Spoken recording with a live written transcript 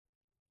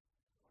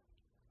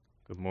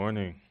Good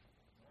morning.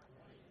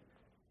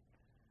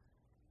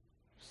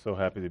 So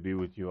happy to be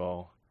with you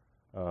all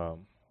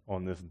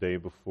on this day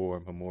before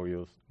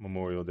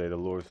Memorial Day, the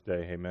Lord's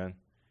Day. Amen.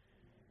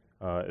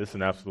 It's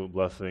an absolute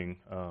blessing.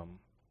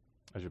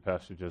 As your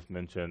pastor just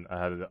mentioned,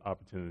 I had the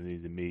opportunity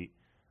to meet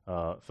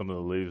some of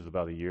the leaders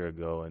about a year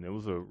ago, and it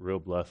was a real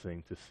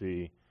blessing to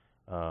see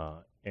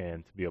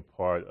and to be a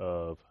part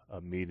of a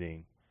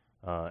meeting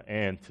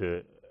and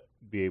to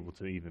be able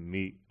to even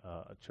meet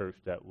a church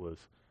that was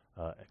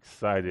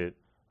excited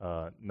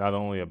not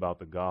only about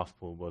the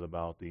gospel, but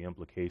about the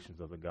implications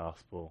of the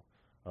gospel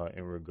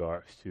in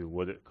regards to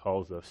what it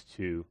calls us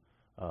to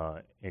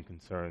in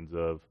concerns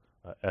of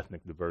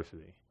ethnic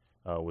diversity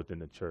within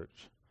the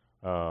church.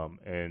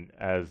 And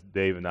as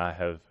Dave and I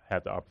have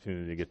had the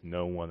opportunity to get to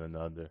know one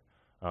another,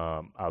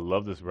 I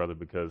love this brother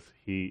because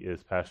he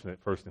is passionate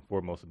first and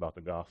foremost about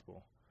the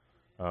gospel.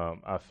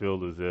 I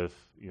feel as if,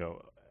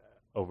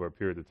 over a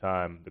period of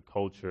time, the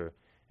culture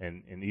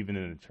and even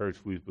in the church,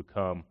 we've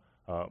become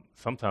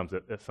sometimes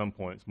at some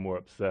points more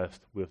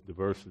obsessed with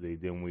diversity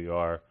than we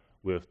are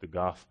with the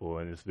gospel.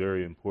 And it's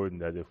very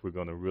important that if we're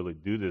going to really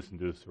do this and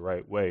do this the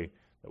right way,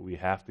 that we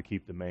have to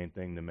keep the main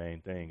thing.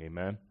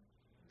 Amen?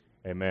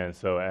 Amen.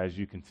 So as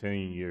you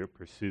continue your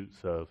pursuits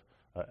of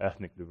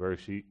ethnic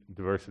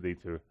diversity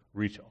to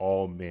reach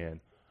all men,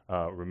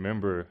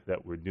 remember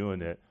that we're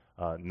doing it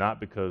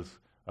not because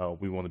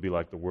we want to be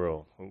like the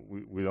world.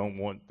 We don't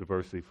want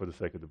diversity for the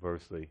sake of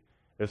diversity.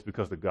 It's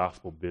because the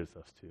gospel bids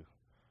us to.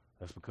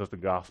 That's because the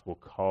gospel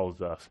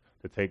calls us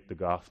to take the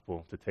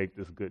gospel, to take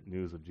this good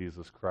news of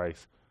Jesus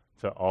Christ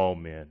to all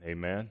men.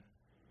 Amen?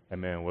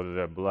 Amen. Whether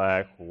they're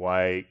black,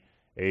 white,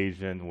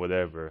 Asian,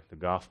 whatever, the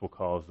gospel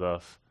calls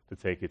us to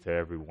take it to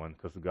everyone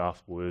because the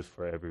gospel is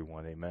for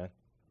everyone. Amen?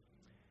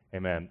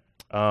 Amen.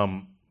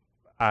 I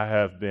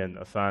have been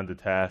assigned the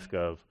task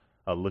of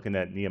looking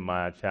at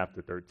Nehemiah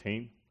chapter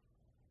 13,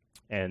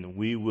 and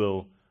we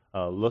will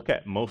look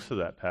at most of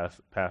that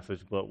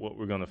passage, but what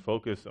we're going to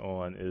focus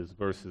on is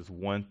verses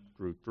 1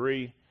 through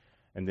 3,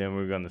 and then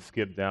we're going to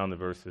skip down to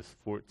verses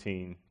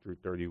 14 through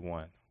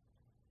 31.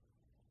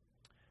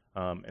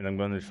 And I'm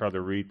going to try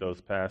to read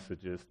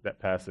that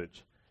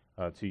passage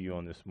to you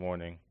on this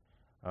morning,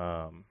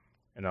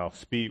 and I'll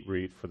speed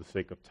read for the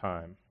sake of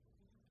time.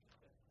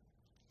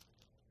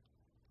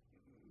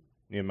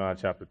 Nehemiah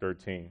chapter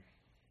 13.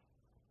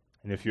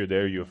 And if you're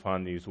there, you'll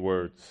find these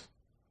words.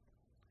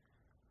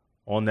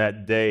 On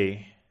that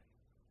day,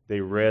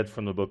 they read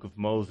from the book of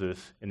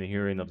Moses in the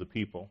hearing of the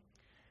people.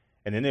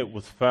 And in it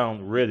was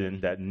found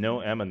written that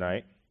no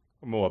Ammonite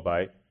or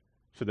Moabite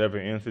should ever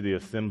enter the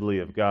assembly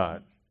of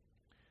God.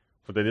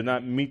 For they did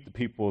not meet the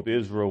people of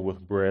Israel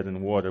with bread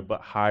and water,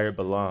 but hired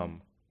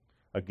Balaam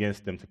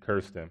against them to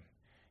curse them.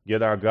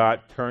 Yet our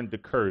God turned the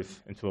curse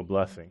into a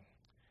blessing.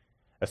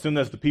 As soon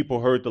as the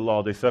people heard the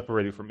law, they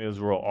separated from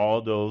Israel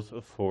all those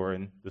of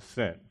foreign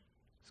descent.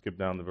 Skip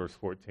down to verse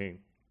 14.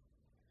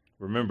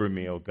 Remember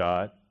me, O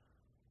God.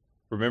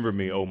 Remember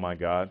me, O my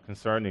God,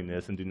 concerning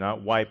this, and do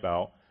not wipe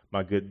out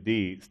my good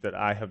deeds that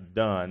I have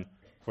done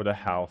for the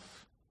house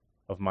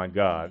of my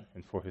God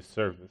and for his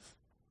service.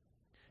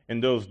 In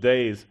those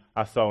days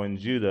I saw in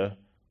Judah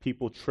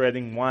people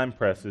treading wine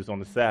presses on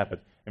the Sabbath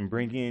and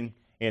bringing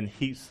in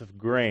heaps of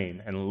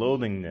grain and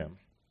loading them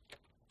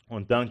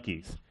on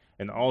donkeys,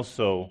 and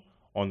also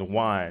on the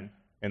wine,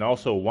 and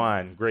also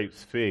wine,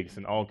 grapes, figs,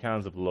 and all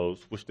kinds of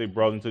loads, which they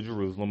brought into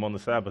Jerusalem on the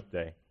Sabbath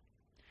day.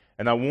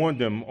 And I warned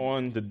them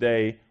on the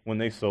day when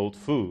they sold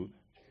food.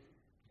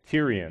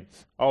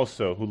 Tyrians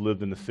also, who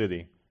lived in the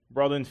city,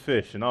 brought in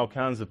fish and all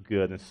kinds of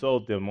good and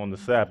sold them on the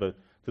Sabbath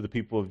to the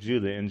people of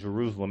Judah in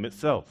Jerusalem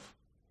itself.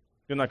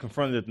 Then I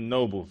confronted the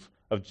nobles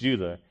of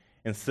Judah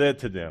and said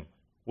to them,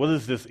 what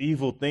is this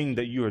evil thing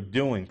that you are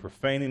doing,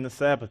 profaning the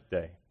Sabbath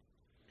day?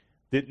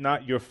 Did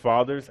not your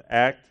fathers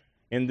act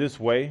in this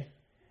way?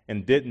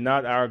 And did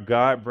not our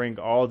God bring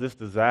all this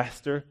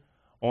disaster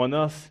on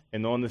us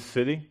and on the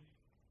city?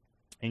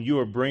 And you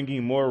are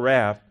bringing more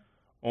wrath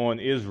on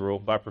Israel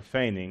by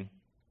profaning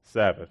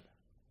Sabbath.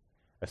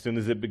 As soon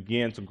as it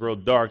began to grow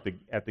dark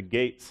at the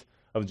gates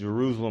of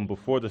Jerusalem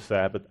before the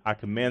Sabbath, I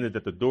commanded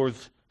that the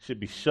doors should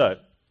be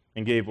shut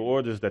and gave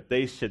orders that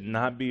they should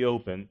not be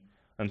opened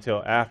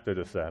until after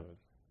the Sabbath.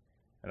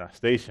 And I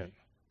stationed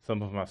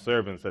some of my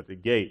servants at the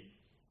gate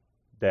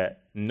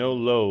that no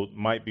load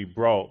might be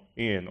brought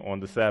in on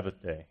the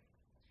Sabbath day.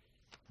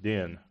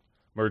 Then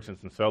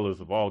merchants and sellers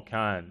of all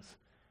kinds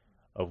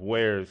of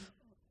wares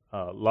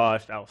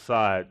lodged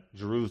outside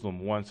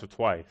Jerusalem once or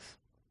twice.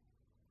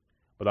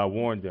 But I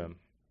warned them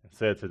and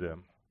said to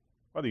them,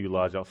 why do you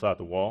lodge outside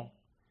the wall?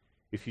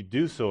 If you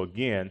do so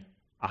again,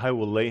 I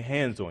will lay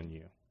hands on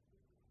you.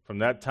 From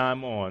that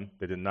time on,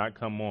 they did not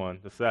come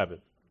on the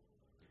Sabbath.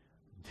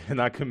 Then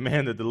I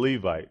commanded the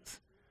Levites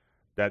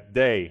that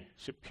they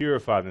should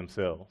purify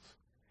themselves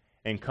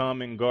and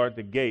come and guard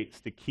the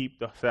gates to keep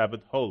the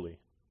Sabbath holy.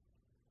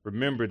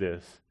 Remember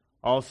this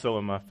also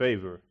in my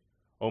favor,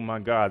 O my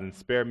God, and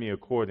spare me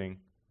according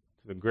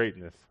to the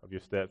greatness of your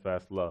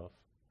steadfast love.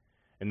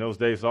 In those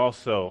days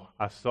also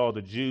I saw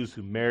the Jews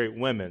who married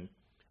women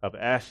of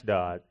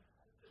Ashdod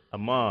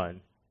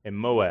Ammon, and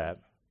Moab.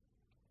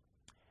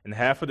 And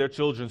half of their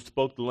children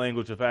spoke the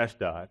language of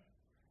Ashdod,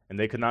 and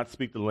they could not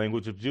speak the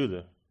language of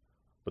Judah,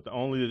 but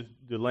only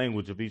the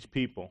language of each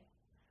people.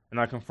 And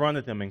I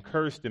confronted them and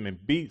cursed them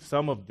and beat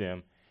some of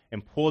them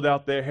and pulled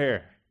out their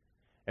hair.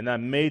 And I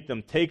made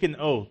them take an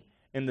oath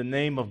in the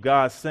name of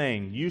God,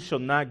 saying, you shall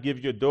not give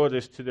your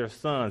daughters to their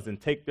sons and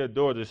take their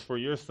daughters for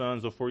your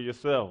sons or for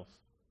yourselves.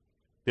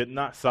 Did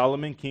not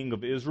Solomon, king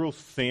of Israel,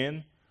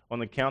 sin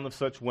on account of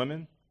such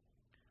women?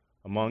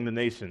 Among the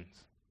nations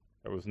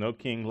there was no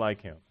king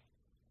like him,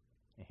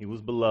 and he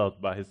was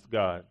beloved by his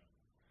God,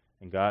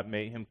 and God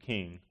made him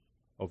king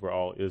over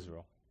all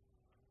Israel.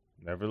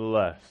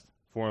 Nevertheless,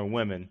 foreign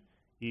women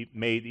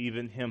made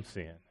even him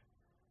sin.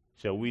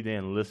 Shall we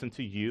then listen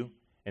to you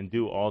and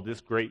do all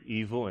this great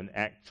evil and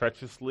act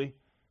treacherously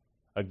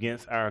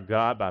against our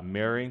God by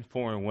marrying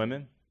foreign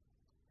women?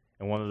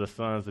 And one of the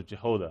sons of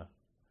Jehoiada,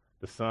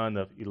 the son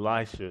of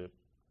Elisha,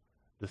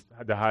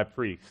 the high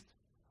priest,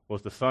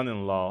 was the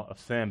son-in-law of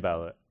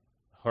Sanballat,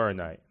 the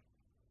Horonite.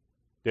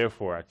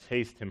 Therefore I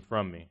chased him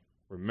from me.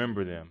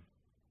 Remember them,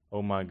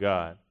 O my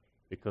God,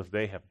 because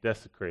they have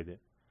desecrated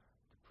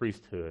the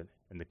priesthood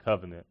and the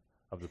covenant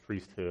of the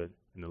priesthood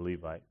and the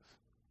Levites.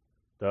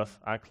 Thus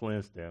I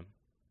cleansed them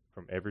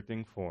from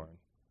everything foreign,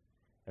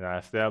 and I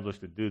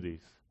established the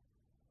duties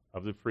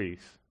of the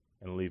priests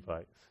and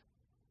Levites,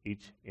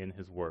 each in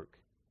his work.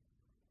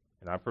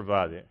 And I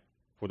provided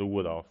for the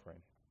wood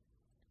offering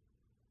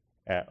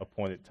at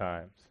appointed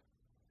times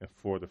and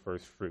for the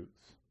first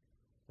fruits.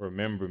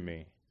 Remember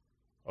me,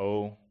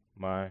 O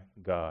my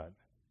God,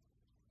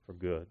 for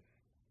good.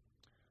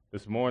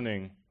 This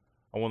morning,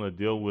 I want to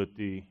deal with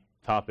the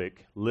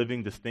topic,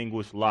 living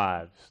distinguished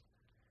lives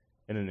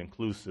in an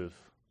inclusive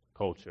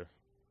culture.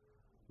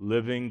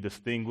 Living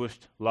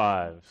distinguished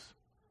lives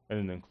in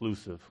an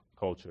inclusive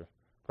culture.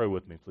 Pray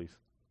with me, please.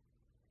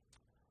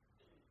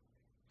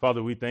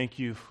 Father, we thank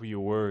you for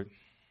your word.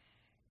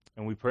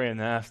 And we pray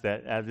and ask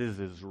that as it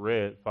is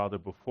read, Father,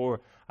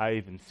 before I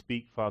even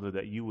speak, Father,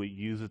 that you would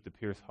use it to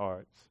pierce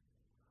hearts.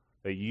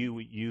 That you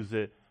would use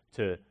it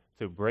to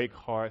break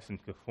hearts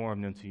and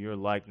conform them to your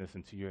likeness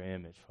and to your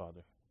image,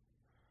 Father.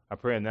 I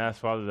pray and ask,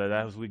 Father, that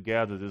as we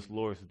gather this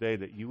Lord's Day,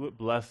 that you would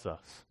bless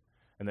us.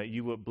 And that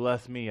you would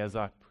bless me as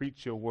I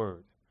preach your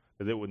word,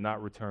 that it would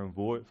not return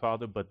void,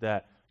 Father, but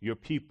that your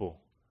people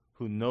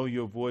who know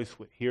your voice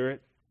would hear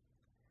it.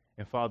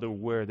 And, Father,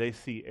 where they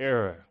see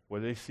error,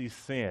 where they see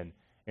sin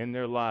in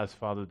their lives,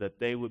 Father, that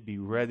they would be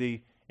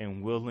ready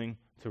and willing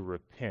to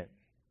repent.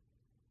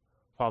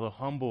 Father,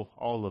 humble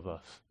all of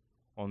us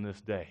on this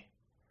day.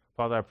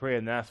 Father, I pray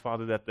and ask,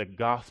 Father, that the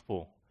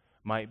gospel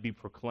might be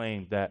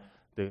proclaimed, that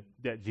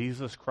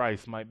Jesus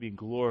Christ might be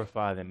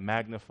glorified and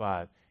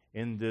magnified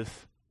in this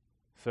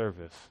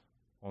service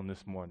on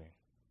this morning.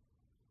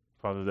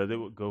 Father, that it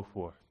would go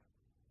forth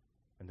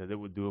and that it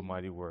would do a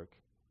mighty work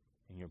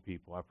in your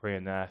people. I pray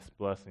and ask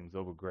blessings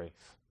over Grace.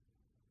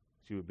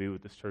 That you would be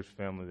with this church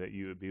family, that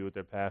you would be with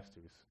their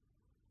pastors,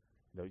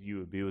 that you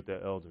would be with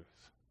their elders,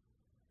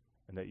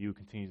 and that you would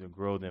continue to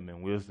grow them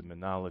in wisdom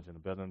and knowledge and a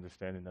better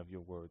understanding of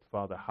your word.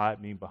 Father,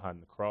 hide me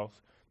behind the cross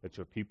that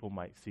your people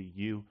might see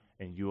you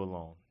and you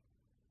alone.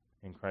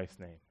 In Christ's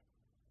name,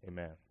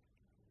 amen.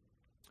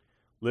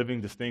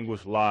 Living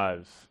distinguished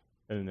lives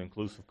in an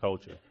inclusive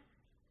culture.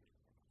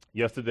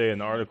 Yesterday,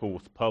 an article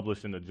was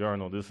published in the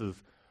Journal. This is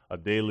a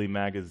daily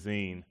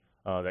magazine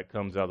that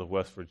comes out of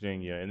West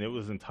Virginia, and it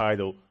was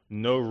entitled,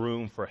 No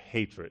Room for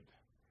Hatred,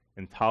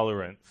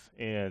 Intolerance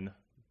in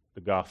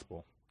the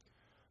Gospel.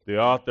 The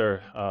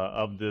author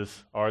of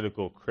this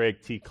article,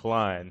 Craig T.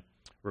 Klein,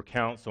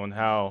 recounts on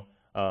how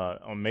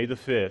on May the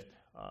 5th,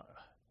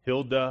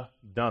 Hilda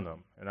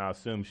Dunham, and I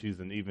assume she's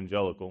an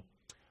evangelical,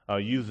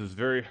 uses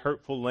very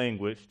hurtful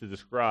language to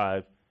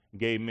describe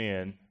gay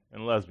men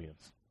and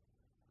lesbians.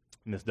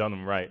 Ms.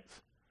 Dunham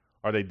writes,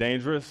 are they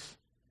dangerous,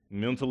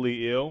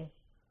 mentally ill,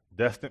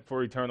 destined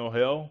for eternal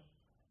hell?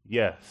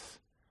 Yes,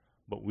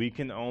 but we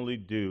can only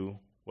do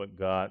what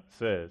God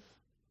says.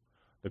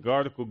 The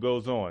article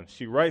goes on.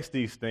 She writes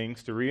these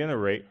things to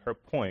reiterate her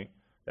point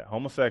that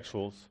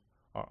homosexuals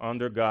are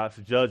under God's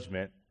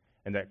judgment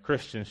and that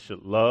Christians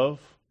should love,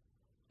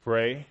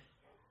 pray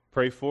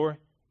for,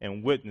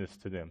 and witness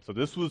to them. So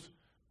this was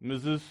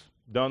Mrs.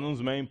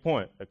 Dunham's main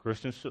point, that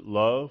Christians should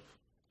love,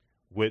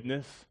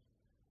 witness,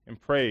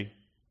 and pray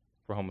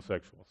for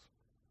homosexuals.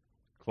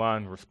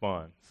 Klein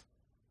responds,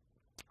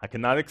 I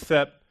cannot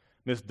accept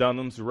Ms.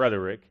 Dunham's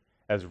rhetoric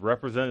as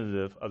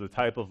representative of the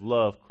type of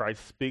love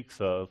Christ speaks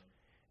of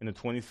in the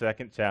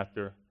 22nd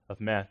chapter of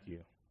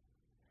Matthew.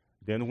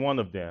 Then one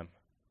of them,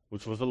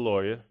 which was a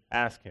lawyer,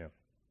 asked him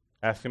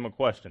a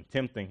question,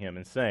 tempting him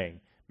and saying,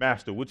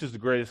 Master, which is the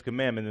greatest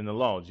commandment in the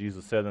law?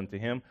 Jesus said unto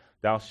him,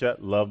 Thou shalt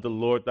love the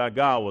Lord thy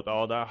God with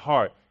all thy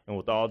heart, and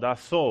with all thy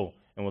soul,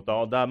 and with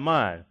all thy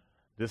mind.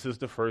 This is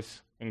the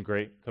first and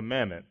great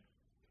commandment.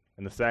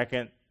 And the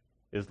second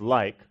is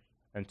like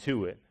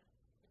unto it.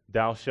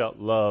 Thou shalt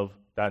love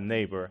thy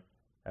neighbor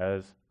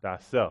as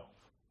thyself.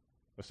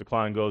 Mr.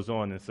 Klein goes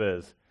on and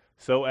says,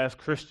 so as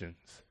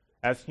Christians,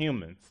 as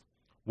humans,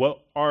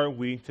 What are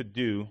we to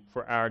do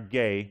for our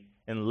gay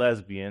and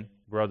lesbian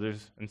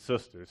brothers and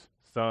sisters,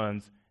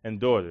 sons and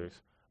daughters,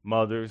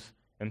 mothers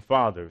and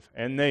fathers,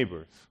 and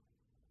neighbors?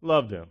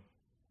 Love them.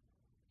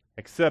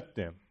 Accept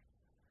them.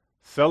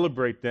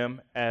 Celebrate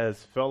them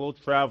as fellow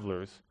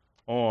travelers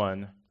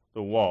on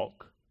the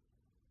walk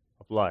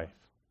of life.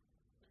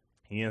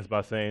 He ends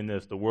by saying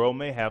this: the world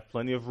may have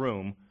plenty of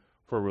room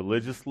for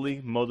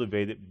religiously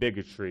motivated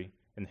bigotry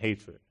and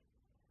hatred,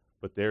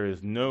 but there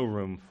is no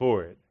room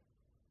for it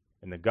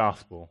in the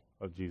gospel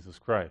of Jesus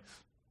Christ.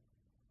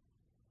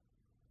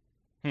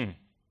 Did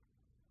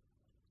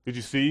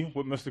you see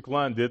what Mr.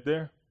 Klein did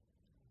there?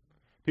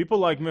 People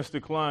like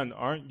Mr. Klein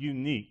aren't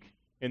unique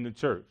in the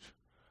church.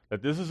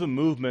 That this is a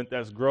movement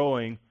that's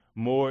growing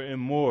more and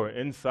more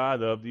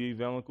inside of the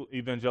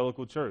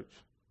evangelical church.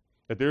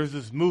 That there's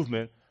this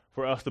movement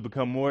for us to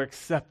become more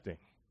accepting,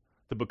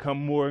 to become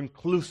more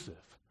inclusive,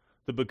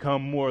 to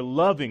become more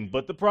loving.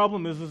 But the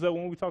problem is that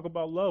when we talk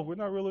about love, we're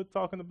not really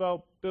talking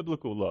about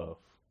biblical love.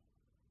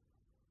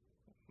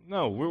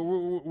 No,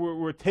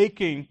 we're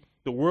taking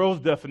the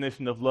world's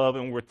definition of love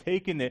and we're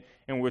taking it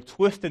and we're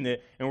twisting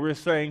it and we're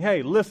saying,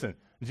 hey, listen,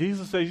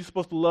 Jesus says you're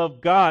supposed to love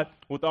God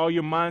with all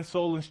your mind,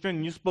 soul, and strength,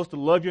 and you're supposed to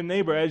love your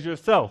neighbor as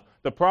yourself.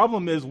 The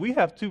problem is we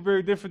have two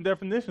very different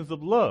definitions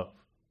of love.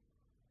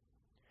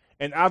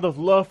 And out of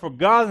love for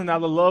God and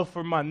out of love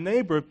for my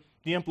neighbor,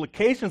 the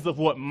implications of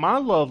what my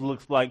love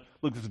looks like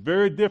looks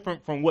very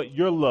different from what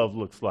your love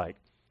looks like.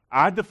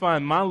 I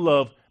define my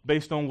love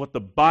based on what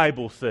the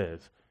Bible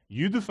says.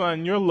 You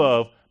define your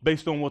love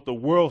based on what the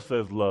world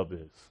says love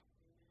is.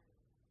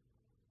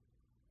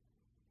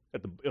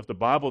 If the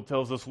Bible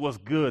tells us what's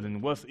good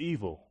and what's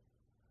evil,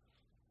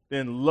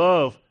 then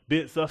love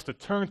bids us to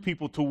turn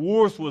people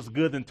towards what's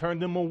good and turn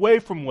them away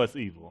from what's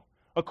evil,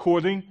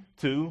 according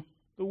to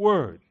the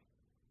Word.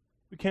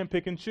 We can't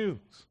pick and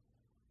choose.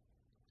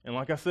 And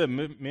like I said,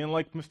 men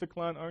like Mr.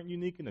 Klein aren't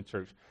unique in the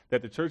church.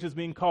 That the church is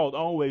being called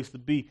always to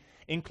be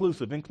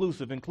inclusive,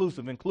 inclusive,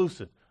 inclusive,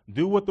 inclusive.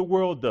 Do what the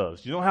world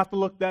does. You don't have to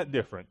look that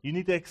different. You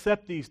need to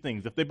accept these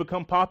things. If they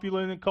become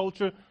popular in the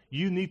culture,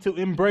 you need to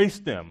embrace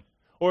them,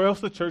 or else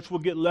the church will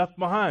get left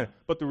behind.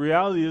 But the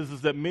reality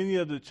is that many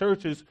of the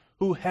churches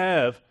who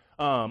have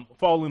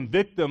fallen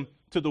victim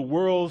to the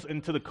world's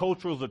and to the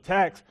cultural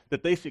attacks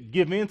that they should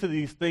give in to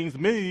these things,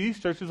 many of these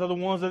churches are the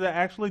ones that are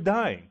actually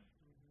dying.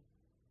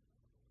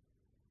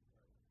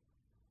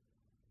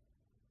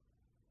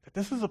 That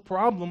this is a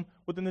problem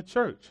within the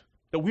church,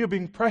 that we are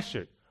being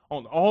pressured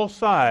on all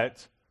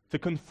sides to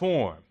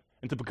conform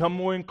and to become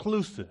more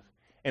inclusive.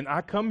 And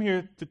I come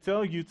here to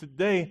tell you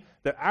today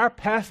that our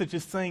passage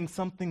is saying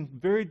something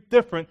very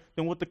different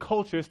than what the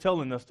culture is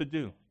telling us to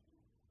do.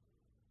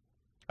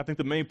 I think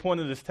the main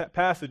point of this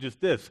passage is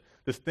this: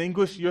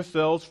 distinguish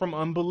yourselves from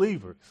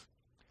unbelievers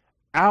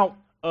out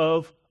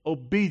of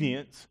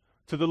obedience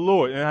to the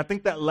Lord. And I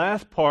think that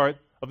last part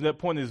of that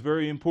point is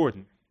very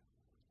important.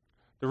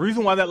 The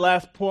reason why that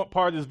last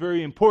part is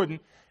very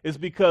important is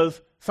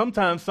because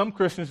sometimes some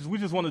Christians, we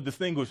just want to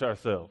distinguish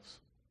ourselves.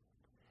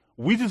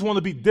 We just want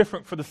to be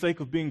different for the sake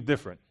of being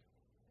different.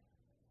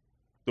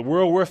 The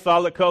world wears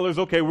solid colors.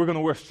 Okay, we're going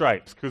to wear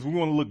stripes because we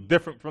want to look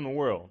different from the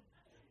world.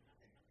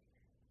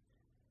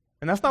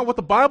 And that's not what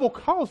the Bible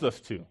calls us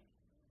to.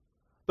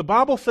 The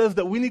Bible says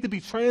that we need to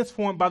be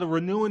transformed by the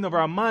renewing of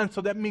our minds,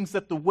 so that means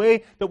that the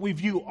way that we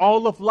view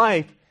all of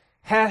life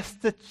has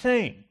to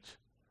change.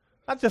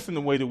 Not just in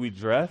the way that we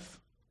dress,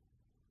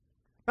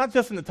 not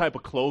just in the type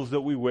of clothes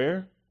that we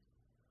wear.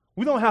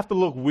 We don't have to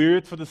look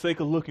weird for the sake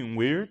of looking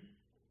weird.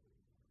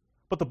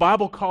 But the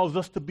Bible calls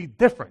us to be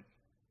different.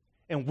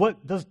 And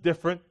what does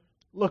different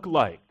look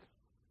like?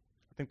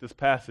 I think this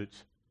passage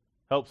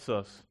helps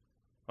us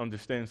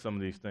understand some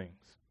of these things.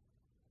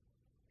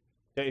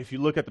 If you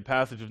look at the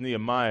passage of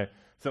Nehemiah,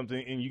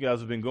 and you guys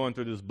have been going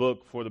through this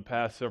book for the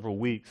past several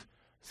weeks,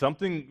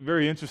 something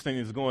very interesting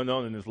is going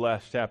on in this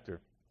last chapter.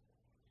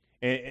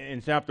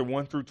 In chapter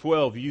 1 through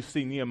 12, you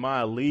see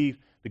Nehemiah leave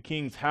the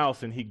king's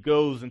house, and he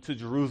goes into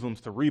Jerusalem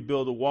to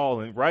rebuild the wall.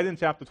 And right in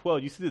chapter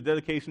 12, you see the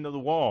dedication of the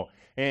wall.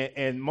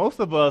 And most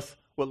of us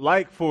would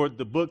like for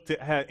the book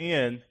to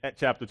end at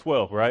chapter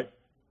 12, right?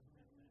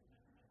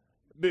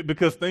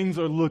 Because things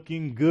are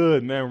looking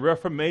good, man.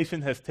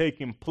 Reformation has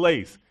taken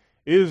place.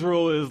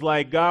 Israel is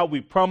like, God,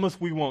 we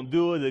promise we won't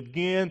do it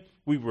again.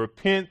 We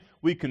repent.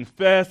 We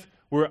confess.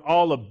 We're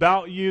all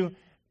about you.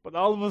 But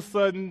all of a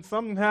sudden,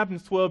 something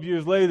happens 12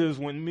 years later is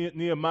when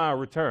Nehemiah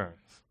returns.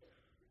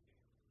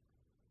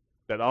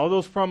 That all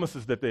those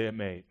promises that they had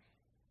made,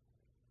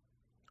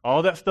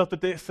 all that stuff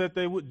that they said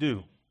they would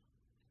do,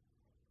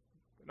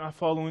 they're not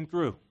following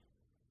through.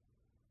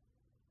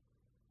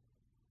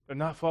 They're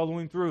not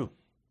following through.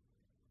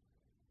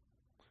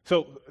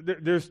 So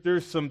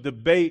there's some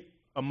debate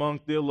among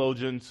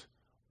theologians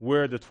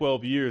where the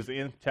 12 years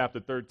in chapter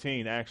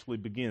 13 actually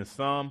begins.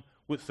 Some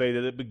would say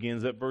that it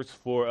begins at verse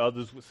 4.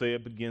 Others would say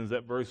it begins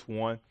at verse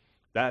 1.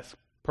 That's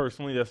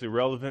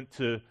irrelevant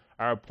to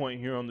our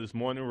point here on this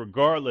morning.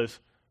 Regardless,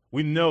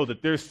 we know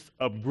that there's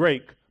a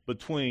break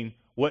between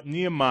what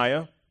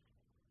Nehemiah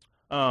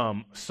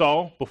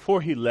saw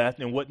before he left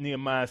and what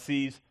Nehemiah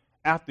sees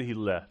after he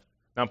left.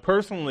 Now,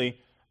 personally,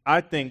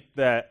 I think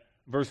that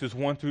verses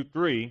 1 through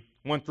 3,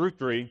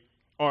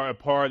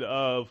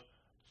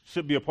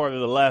 should be a part of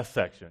the last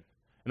section.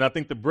 And I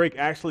think the break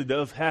actually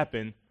does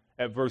happen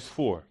at verse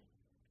 4.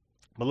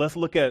 But let's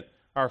look at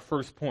our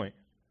first point.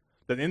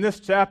 That in this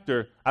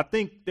chapter, I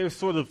think there's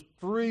sort of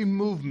three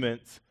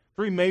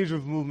major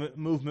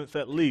movements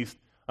at least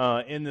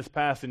in this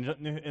passage.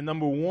 And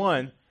number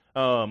one,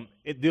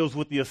 it deals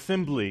with the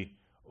assembly,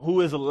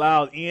 who is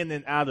allowed in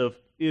and out of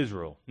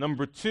Israel.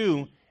 Number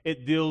two,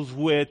 it deals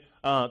with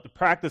the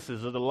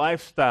practices or the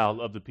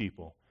lifestyle of the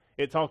people.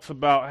 It talks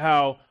about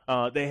how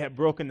they had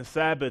broken the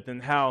Sabbath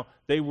and how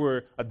they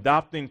were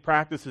adopting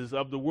practices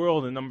of the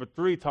world. And number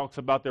three talks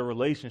about their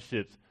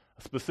relationships,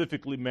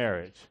 specifically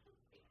marriage,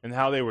 and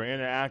how they were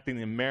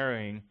interacting and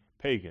marrying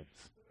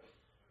pagans.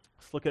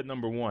 Let's look at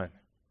number one.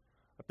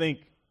 I think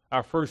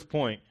our first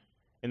point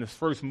in this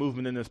first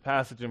movement in this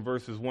passage in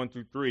verses 1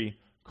 through 3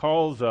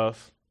 calls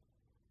us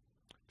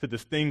to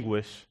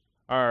distinguish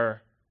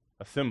our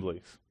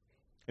assemblies.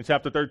 In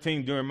chapter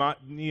 13, during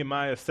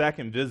Nehemiah's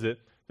second visit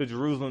to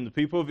Jerusalem, the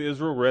people of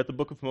Israel read the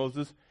book of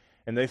Moses,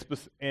 and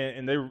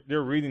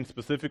they're reading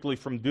specifically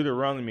from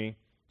Deuteronomy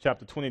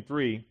chapter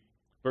 23,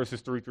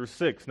 verses 3 through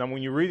 6. Now,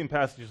 when you're reading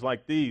passages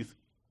like these,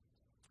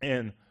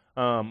 and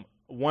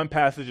one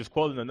passage is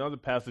quoted in another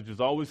passage,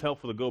 it's always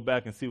helpful to go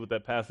back and see what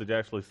that passage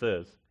actually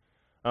says.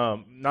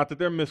 Not that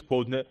they're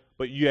misquoting it,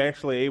 but you're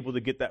actually able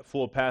to get that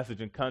full passage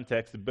in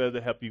context to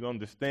better help you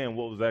understand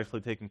what was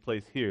actually taking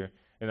place here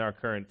in our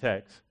current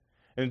text.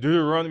 In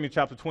Deuteronomy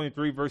chapter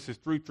 23, verses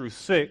 3 through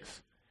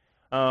 6,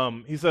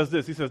 he says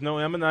this. He says, "No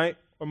Ammonite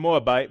or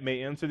Moabite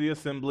may enter the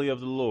assembly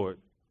of the Lord,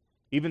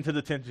 even to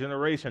the 10th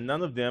generation.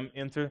 None of them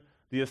enter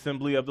the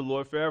assembly of the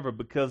Lord forever,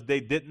 because they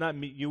did not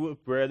meet you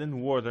with bread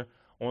and water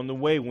on the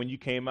way when you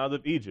came out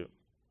of Egypt.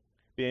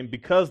 And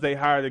because they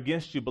hired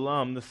against you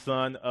Balaam, the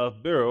son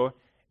of Beor,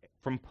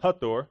 from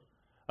Pethor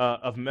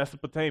of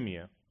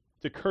Mesopotamia,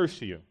 to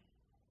curse you.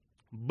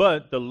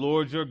 But the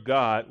Lord your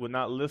God would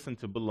not listen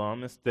to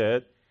Balaam.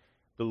 Instead,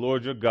 the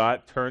Lord your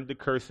God turned the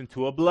curse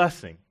into a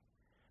blessing,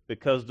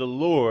 because the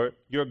Lord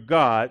your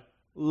God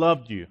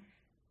loved you.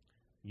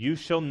 You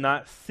shall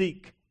not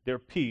seek their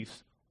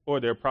peace or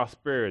their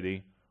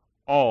prosperity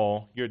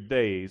all your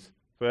days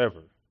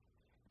forever."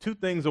 Two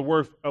things are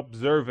worth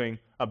observing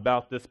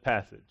about this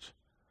passage.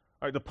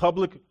 All right, the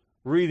public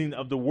reading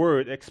of the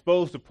word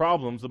exposed the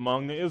problems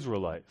among the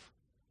Israelites.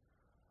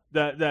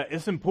 That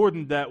it's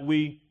important that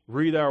we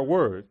read our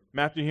word.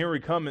 Matthew Henry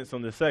comments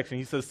on this section.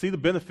 He says, "See the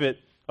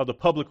benefit of the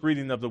public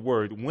reading of the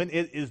word. When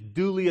it is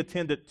duly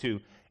attended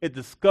to, it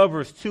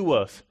discovers to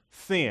us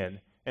sin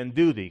and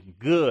duty,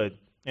 good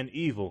and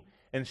evil,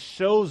 and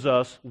shows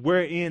us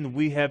wherein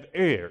we have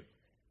erred.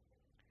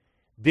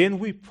 Then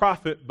we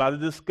profit by the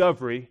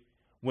discovery,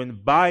 when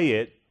by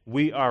it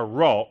we are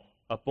wrought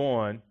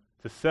upon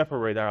to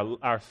separate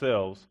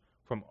ourselves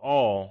from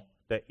all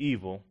that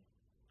evil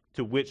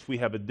to which we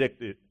have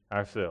addicted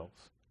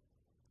ourselves."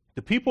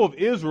 The people of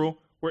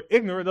Israel were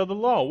ignorant of the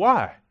law.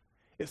 Why?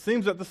 It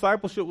seems that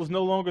discipleship was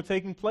no longer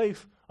taking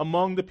place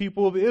among the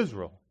people of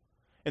Israel.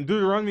 In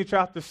Deuteronomy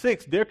chapter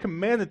 6, they're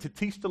commanded to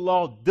teach the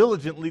law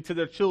diligently to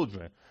their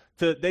children.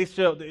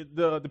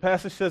 The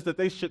passage says that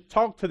they should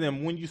talk to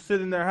them when you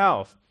sit in their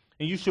house,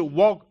 and you should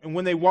walk, and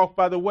when they walk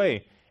by the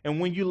way, and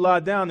when you lie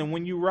down and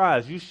when you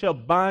rise, you shall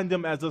bind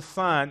them as a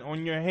sign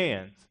on your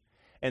hands,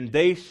 and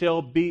they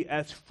shall be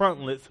as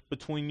frontlets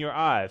between your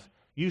eyes.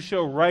 You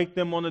shall write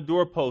them on the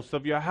doorposts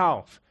of your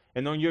house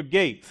and on your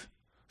gates.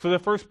 So the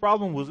first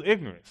problem was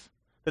ignorance,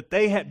 that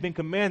they had been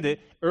commanded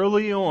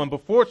early on,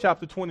 before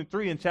chapter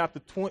 23 and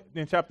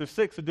chapter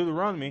 6 of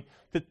Deuteronomy,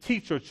 to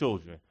teach your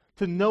children,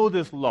 to know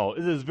this law.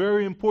 It is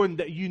very important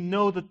that you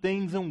know the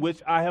things in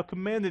which I have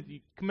commanded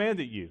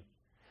you.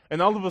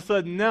 And all of a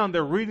sudden now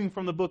they're reading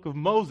from the book of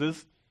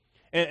Moses,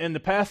 and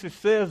the passage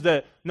says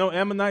that no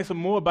Ammonites or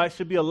Moabites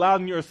should be allowed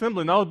in your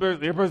assembly. And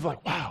everybody's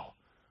like, wow,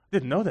 I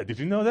didn't know that. Did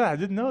you know that? I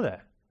didn't know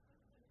that.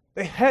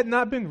 They had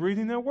not been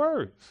reading their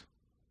words.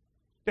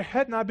 They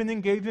had not been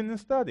engaging in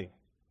study.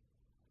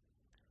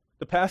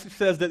 The passage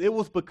says that it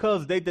was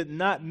because they did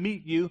not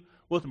meet you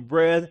with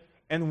bread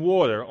and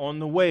water on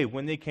the way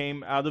when they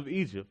came out of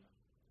Egypt.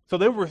 So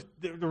the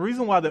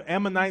reason why the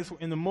Ammonites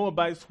and the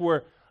Moabites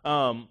were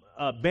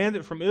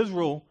banded from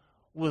Israel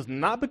was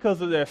not because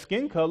of their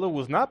skin color,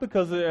 was not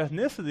because of their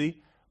ethnicity,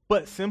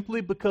 but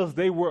simply because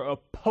they were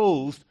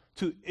opposed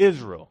to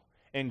Israel.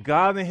 And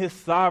God in his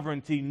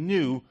sovereignty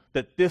knew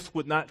that this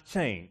would not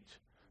change.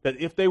 That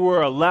if they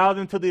were allowed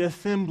into the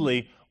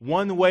assembly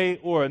one way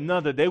or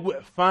another, they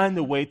would find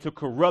a way to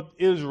corrupt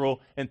Israel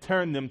and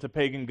turn them to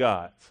pagan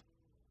gods.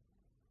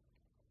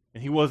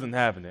 And he wasn't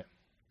having it.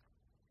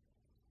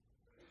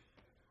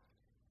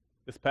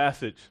 This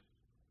passage,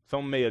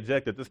 some may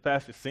object that this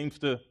passage seems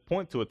to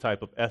point to a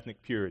type of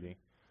ethnic purity,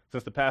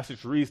 since the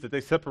passage reads that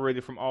they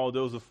separated from all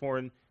those of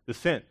foreign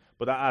descent.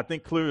 But I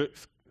think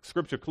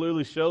Scripture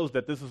clearly shows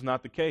that this is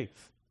not the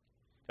case.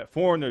 that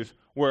foreigners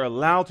were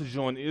allowed to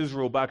join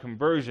Israel by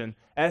conversion,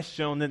 as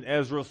shown in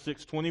Ezra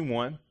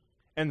 6:21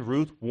 and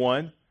Ruth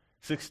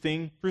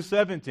 1:16 through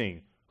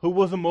 17. Who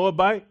was a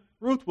Moabite?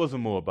 Ruth was a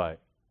Moabite.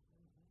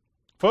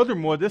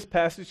 Furthermore, this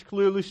passage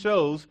clearly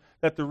shows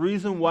that the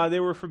reason why they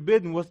were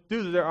forbidden was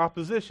due to their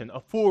opposition. A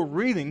full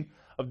reading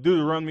of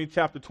Deuteronomy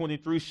chapter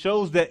 23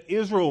 shows that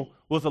Israel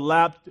was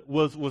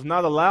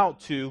not allowed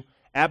to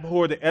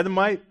abhor the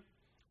Edomite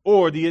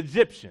or the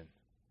Egyptian.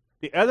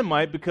 The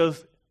Edomite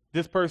because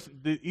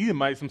the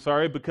Edomites,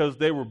 because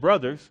they were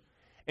brothers,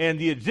 and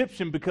the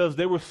Egyptian because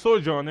they were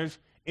sojourners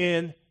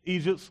in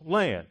Egypt's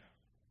land.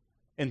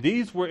 And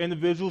these were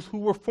individuals who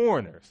were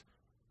foreigners,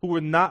 who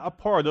were not a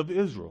part of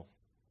Israel.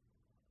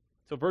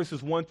 So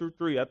verses 1 through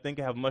 3, I think,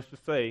 have much to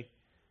say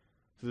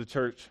to the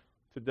church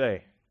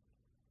today.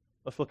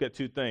 Let's look at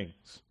two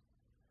things.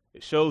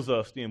 It shows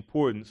us the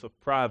importance of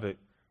private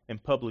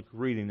and public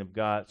reading of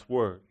God's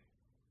Word.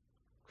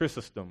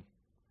 Chrysostom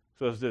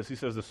says this. He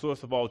says, the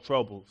source of all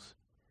troubles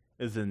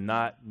is in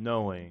not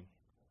knowing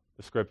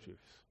the Scriptures.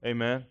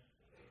 Amen?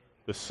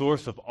 The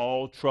source of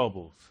all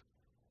troubles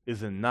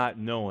is in not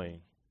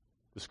knowing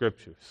the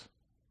Scriptures.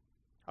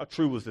 How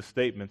true was this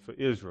statement for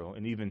Israel,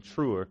 and even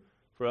truer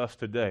for us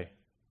today?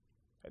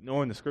 That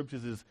knowing the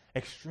Scriptures is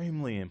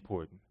extremely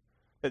important.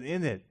 That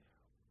in it,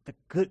 the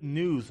good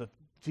news of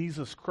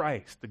Jesus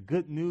Christ, the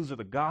good news of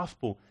the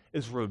gospel,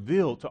 is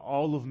revealed to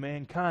all of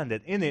mankind.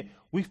 That in it,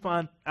 we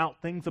find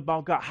out things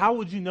about God. How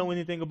would you know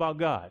anything about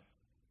God?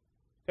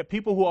 That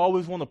people who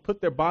always want to put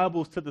their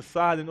Bibles to the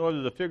side in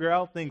order to figure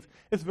out things,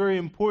 it's very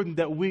important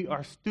that we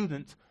are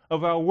students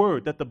of our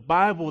Word. That the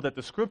Bible, that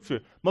the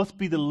Scripture must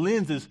be the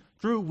lenses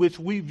through which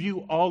we view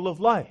all of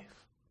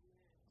life.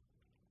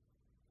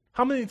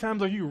 How many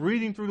times are you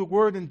reading through the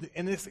Word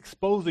and it's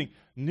exposing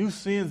new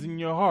sins in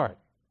your heart?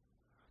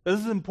 This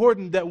is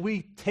important that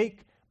we take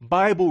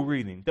Bible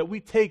reading, that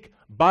we take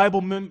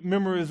Bible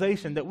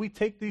memorization, that we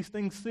take these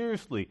things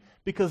seriously,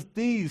 because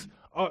this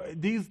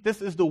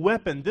is the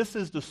weapon, this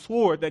is the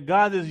sword that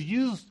God has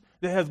used,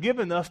 that has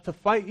given us to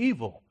fight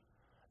evil.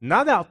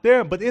 Not out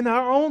there, but in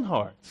our own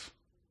hearts.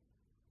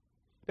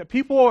 That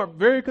people are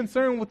very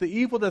concerned with the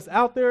evil that's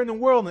out there in the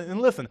world.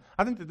 And listen,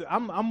 I think that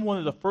I'm one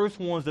of the first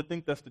ones that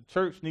think that the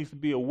church needs to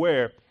be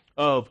aware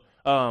of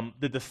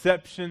the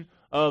deception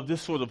of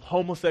this sort of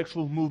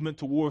homosexual movement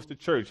towards the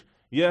church.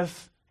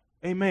 Yes,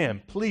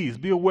 amen. Please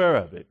be aware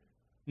of it.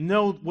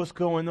 Know what's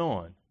going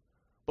on.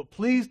 But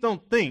please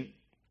don't think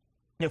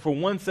that for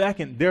 1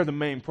 second they're the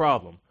main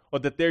problem or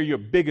that they're your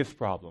biggest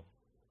problem.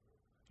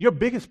 Your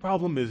biggest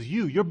problem is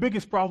you. Your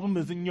biggest problem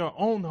is in your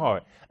own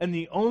heart. And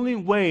the only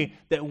way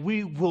that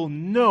we will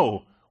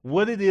know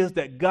what it is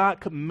that God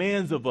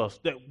commands of us,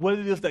 that what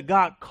it is that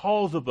God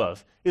calls of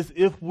us, is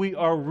if we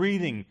are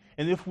reading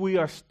and if we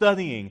are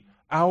studying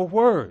our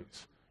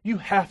words. You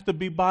have to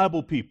be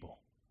Bible people.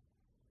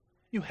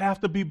 You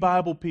have to be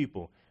Bible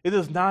people. It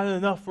is not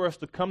enough for us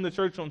to come to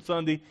church on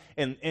Sunday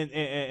and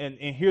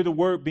hear the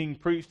word being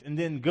preached and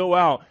then go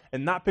out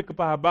and not pick up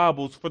our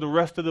Bibles for the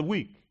rest of the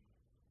week.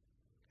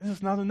 This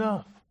is not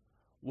enough.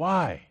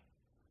 Why?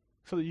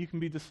 So that you can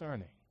be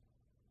discerning.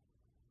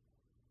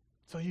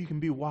 So you can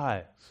be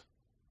wise.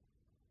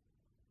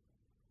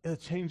 It'll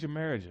change your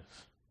marriages.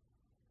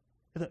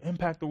 It'll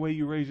impact the way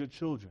you raise your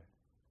children.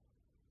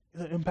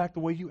 It'll impact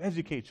the way you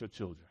educate your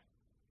children.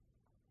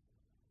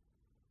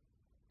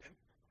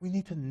 We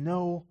need to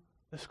know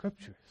the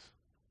Scriptures.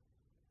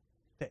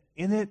 That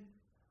in it,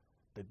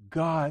 the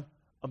God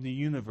of the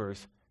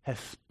universe has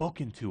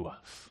spoken to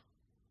us.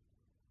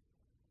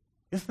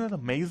 Isn't that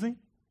amazing?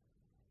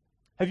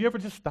 Have you ever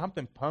just stopped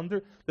and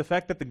pondered the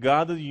fact that the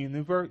God of the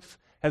universe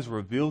has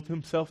revealed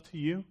himself to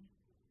you?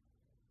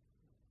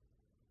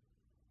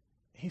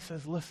 He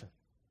says, listen,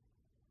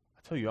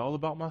 I tell you all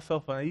about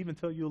myself, and I even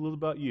tell you a little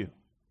about you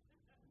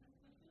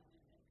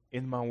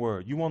in my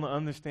word. You want to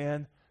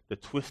understand the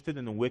twisted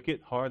and the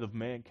wicked heart of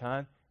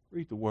mankind?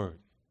 Read the word.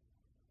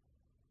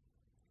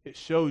 It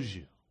shows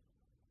you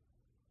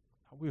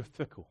how we are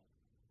fickle,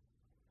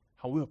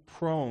 how we are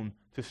prone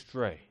to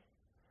stray.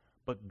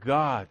 But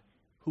God,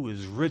 who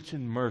is rich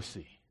in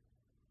mercy,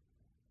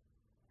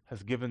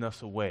 has given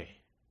us a way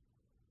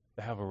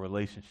to have a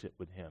relationship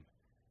with him.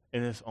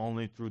 And it's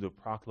only through the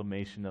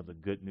proclamation of the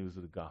good news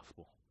of the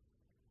gospel.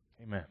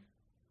 Amen.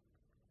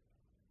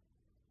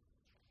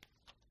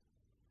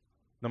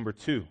 Number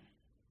 2,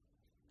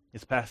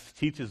 this passage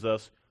teaches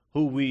us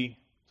who we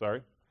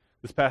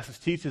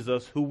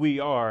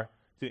are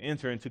to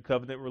enter into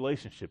covenant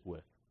relationship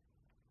with.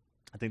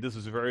 I think this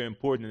is very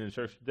important in the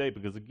church today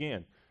because,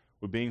 again,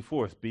 we're being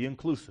forced. Be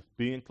inclusive,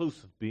 be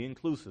inclusive, be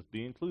inclusive,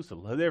 be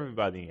inclusive. Let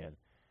everybody in.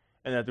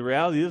 And that the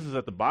reality is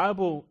that the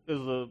Bible is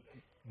a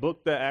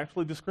book that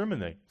actually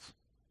discriminates.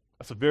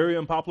 That's a very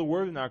unpopular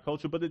word in our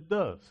culture, but it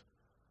does.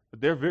 But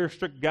there are very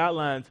strict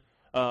guidelines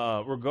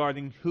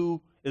regarding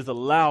who is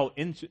allowed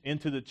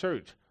into the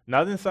church.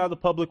 Not inside the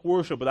public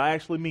worship, but I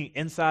actually mean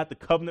inside the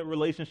covenant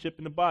relationship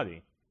in the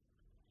body.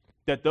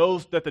 That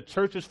the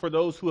church is for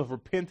those who have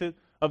repented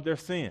of their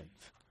sins.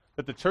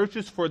 That the church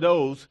is for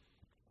those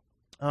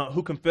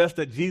who confess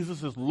that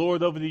Jesus is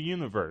Lord over the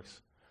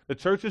universe. The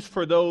church is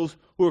for those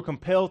who are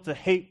compelled to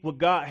hate what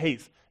God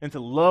hates and to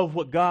love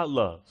what God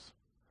loves.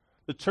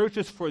 The church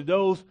is for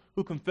those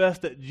who confess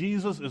that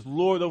Jesus is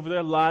Lord over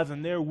their lives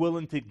and they're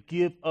willing to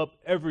give up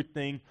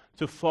everything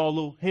to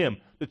follow him.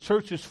 The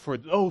church is for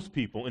those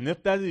people. And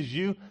if that is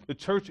you, the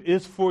church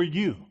is for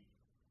you.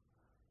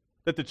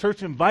 That the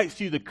church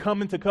invites you to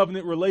come into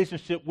covenant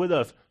relationship with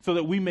us so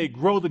that we may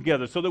grow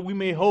together, so that we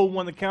may hold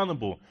one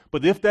accountable.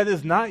 But if that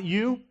is not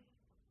you,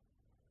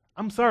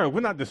 I'm sorry,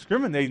 we're not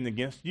discriminating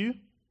against you.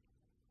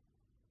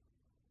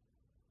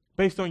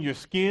 Based on your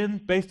skin,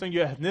 based on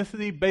your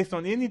ethnicity, based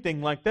on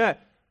anything like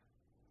that,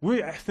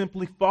 we're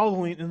simply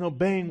following and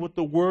obeying what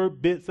the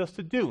Word bids us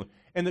to do.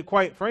 And that,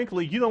 quite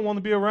frankly, you don't want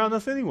to be around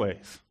us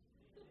anyways.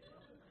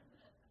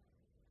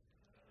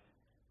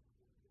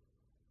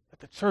 That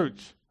the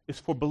church is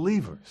for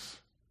believers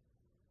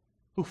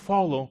who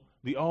follow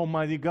the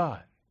Almighty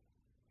God.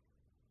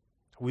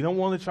 We don't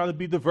want to try to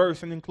be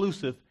diverse and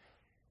inclusive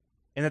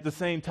and at the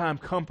same time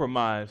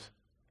compromise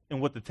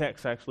in what the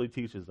text actually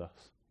teaches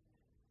us.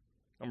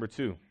 Number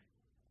 2,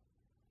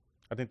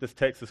 I think this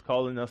text is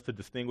calling us to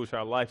distinguish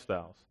our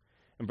lifestyles.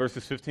 In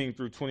verses 15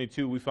 through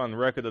 22, we find the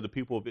record of the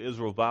people of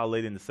Israel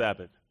violating the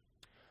Sabbath.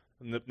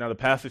 Now the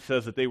passage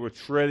says that they were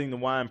treading the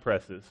wine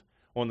presses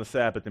on the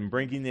Sabbath and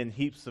bringing in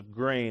heaps of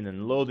grain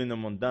and loading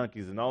them on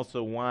donkeys, and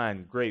also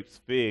wine, grapes,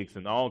 figs,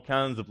 and all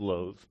kinds of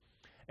loads,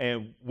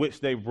 and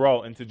which they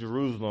brought into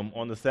Jerusalem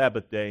on the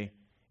Sabbath day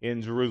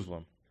in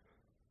Jerusalem.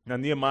 Now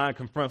Nehemiah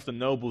confronts the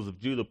nobles of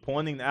Judah,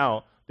 pointing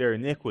out their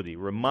iniquity,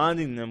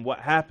 reminding them what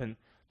happened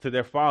to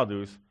their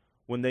fathers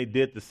when they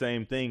did the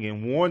same thing,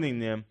 and warning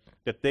them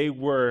that they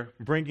were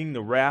bringing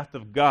the wrath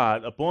of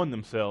God upon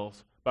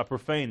themselves by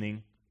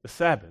profaning the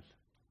Sabbath.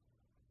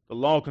 The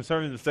law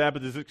concerning the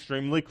Sabbath is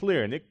extremely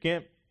clear, and it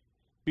can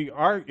be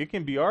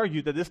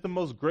argued that it's the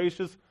most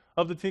gracious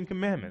of the 10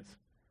 Commandments.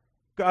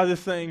 God is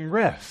saying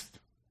rest.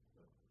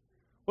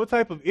 What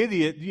type of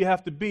idiot do you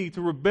have to be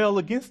to rebel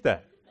against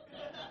that?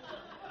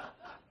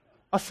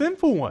 A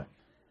sinful one.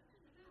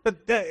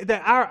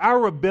 That our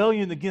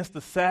rebellion against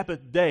the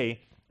Sabbath day,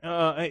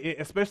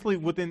 especially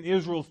within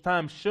Israel's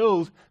time,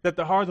 shows that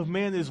the heart of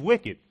man is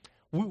wicked.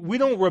 We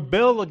don't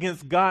rebel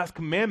against God's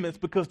commandments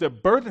because they're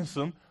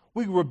burdensome.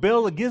 We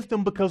rebel against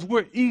them because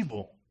we're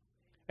evil.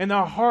 And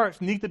our hearts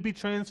need to be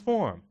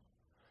transformed.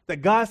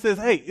 That God says,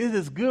 hey, it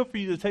is good for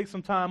you to take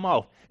some time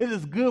off. It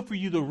is good for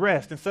you to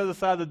rest and set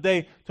aside a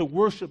day to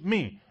worship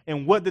me.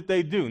 And what did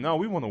they do? No,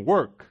 we want to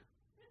work.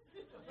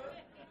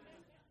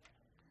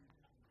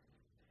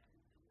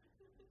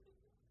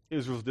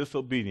 Israel's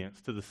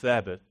disobedience to the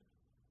Sabbath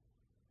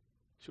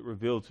should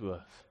reveal to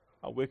us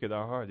how wicked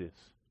our heart is.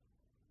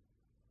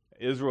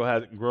 Israel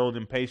had grown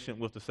impatient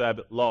with the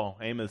Sabbath law.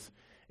 Amos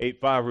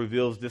 8:5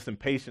 reveals this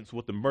impatience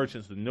with the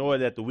merchants,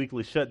 annoyed at the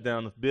weekly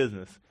shutdown of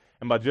business.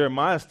 And by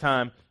Jeremiah's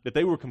time, that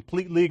they were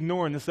completely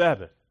ignoring the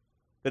Sabbath.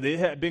 That it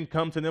had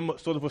become to them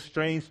sort of a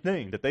strange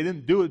thing, that they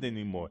didn't do it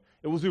anymore.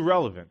 It was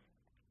irrelevant.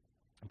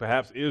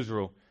 Perhaps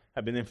Israel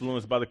had been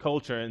influenced by the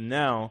culture, and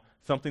now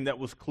something that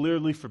was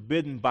clearly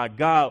forbidden by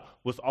God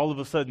was all of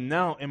a sudden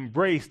now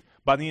embraced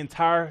by the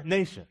entire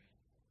nation.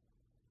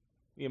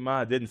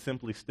 Nehemiah didn't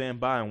simply stand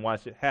by and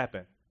watch it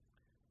happen.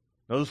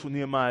 Notice what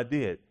Nehemiah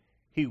did.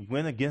 He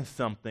went against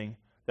something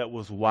that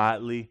was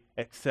widely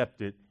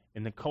accepted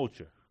in the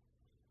culture.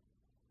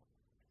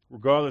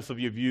 Regardless of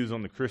your views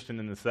on the Christian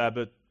and the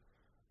Sabbath,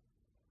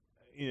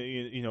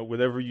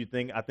 whatever you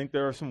think, I think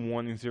there are some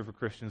warnings here for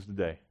Christians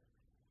today.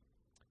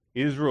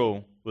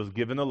 Israel was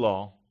given a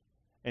law,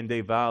 and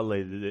they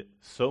violated it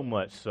so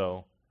much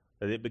so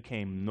that it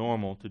became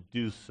normal to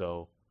do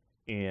so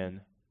in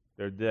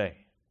their day.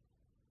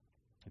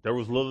 There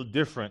was little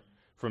different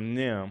from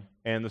them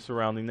and the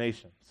surrounding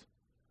nations,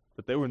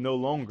 but they were no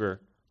longer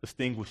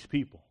distinguished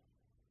people.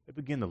 They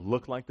began to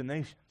look like the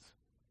nations.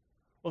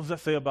 What does that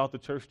say about the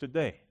church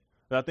today?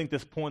 But I think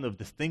this point of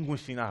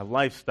distinguishing our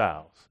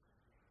lifestyles,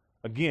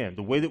 again,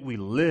 the way that we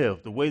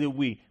live, the way that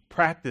we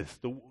practice,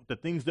 the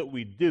things that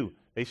we do,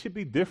 they should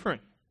be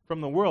different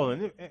from the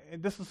world.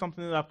 And this is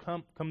something that I've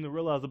come to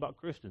realize about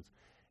Christians,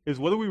 is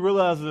whether we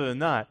realize it or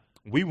not,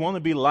 we want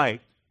to be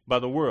liked by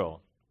the world.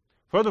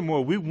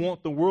 Furthermore, we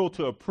want the world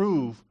to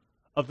approve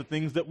of the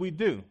things that we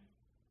do.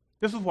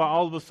 This is why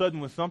all of a sudden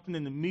when something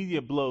in the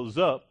media blows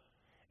up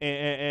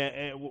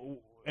and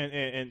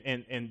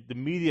the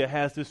media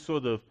has this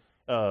sort of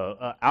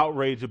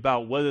outrage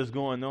about what is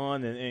going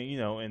on,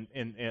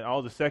 and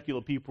all the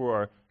secular people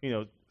are,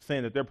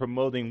 saying that they're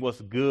promoting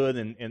what's good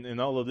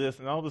and all of this,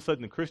 and all of a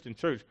sudden the Christian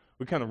church,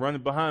 we're kind of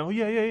running behind,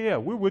 yeah,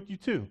 we're with you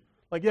too.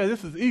 Like, yeah,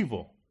 this is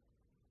evil.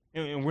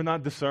 And we're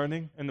not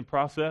discerning in the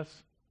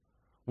process.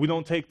 We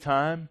don't take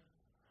time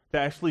to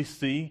actually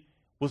see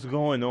what's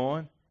going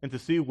on and to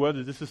see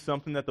whether this is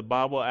something that the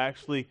Bible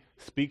actually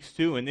speaks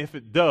to. And if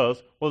it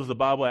does, what does the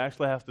Bible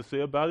actually have to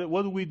say about it?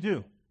 What do we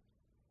do?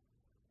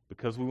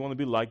 Because we want to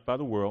be liked by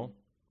the world,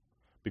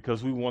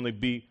 because we want to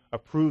be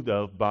approved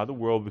of by the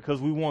world, because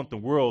we want the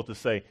world to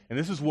say, and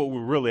this is what we're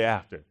really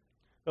after.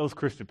 Those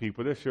Christian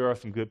people, there sure are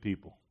some good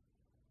people.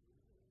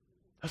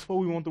 That's what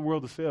we want the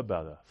world to say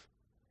about us.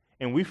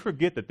 And we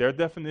forget that their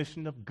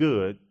definition of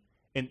good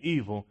and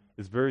evil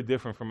is very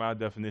different from our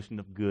definition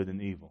of good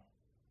and evil.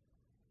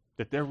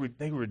 That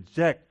they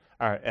reject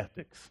our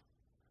ethics.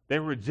 They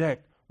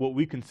reject what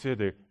we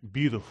consider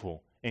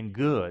beautiful and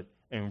good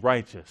and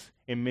righteous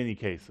in many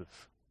cases.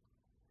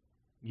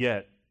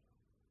 Yet,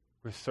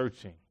 we're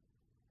searching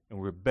and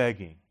we're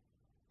begging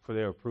for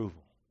their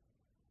approval.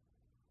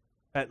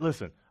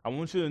 Listen, I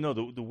want you to know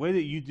the way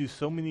that you do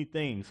so many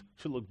things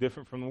should look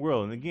different from the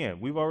world. And again,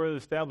 we've already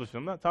established,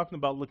 I'm not talking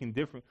about looking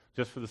different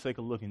just for the sake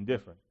of looking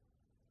different.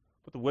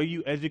 But the way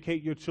you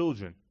educate your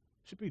children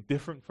should be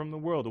different from the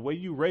world. The way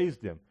you raise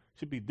them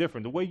should be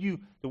different. The way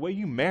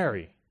you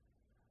marry,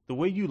 the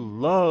way you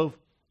love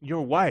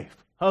your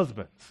wife,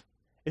 husbands,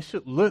 it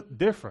should look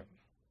different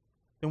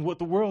than what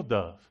the world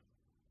does.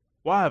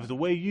 Wives, the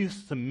way you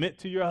submit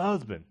to your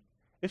husband,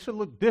 it should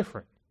look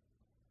different.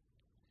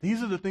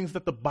 These are the things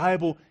that the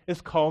Bible is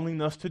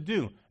calling us to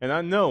do. And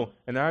I know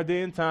in our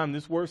day and time,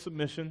 this word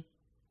submission,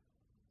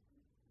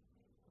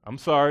 I'm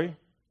sorry,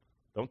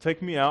 don't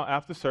take me out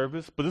after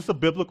service, but it's a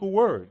biblical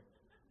word.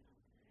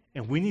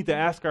 And we need to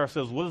ask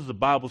ourselves, what does the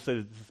Bible say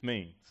that this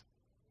means?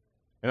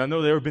 And I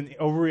know there have been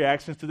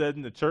overreactions to that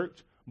in the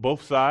church,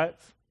 both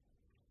sides.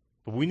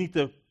 But we need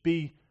to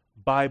be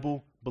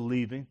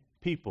Bible-believing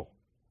people.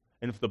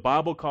 And if the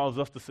Bible calls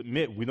us to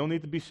submit, we don't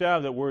need to be shy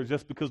of that word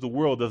just because the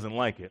world doesn't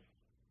like it.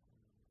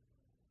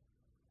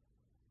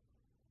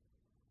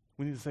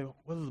 We need to say,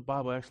 what is the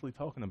Bible actually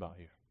talking about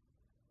here?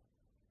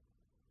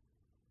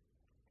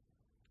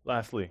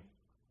 Lastly,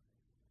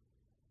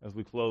 as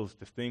we close,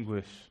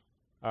 distinguish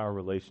our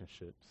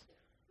relationships.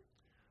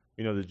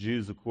 You know, the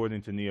Jews,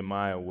 according to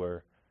Nehemiah,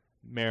 were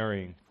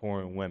marrying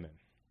foreign women.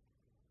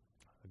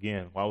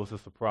 Again, why was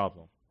this a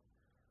problem?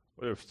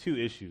 Well, there's two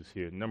issues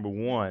here. Number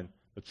one,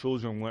 the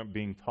children weren't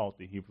being taught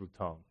the Hebrew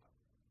tongue.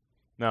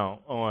 Now,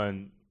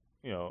 on,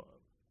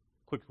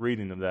 quick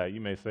reading of that,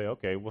 you may say,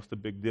 okay, what's the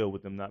big deal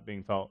with them not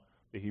being taught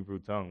the Hebrew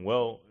tongue?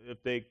 Well,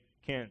 if they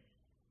can't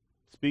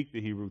speak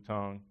the Hebrew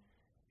tongue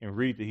and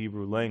read the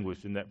Hebrew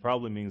language, then that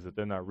probably means that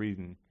they're not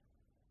reading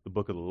the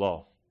book of the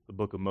law, the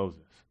book of Moses,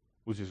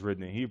 which is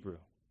written in Hebrew.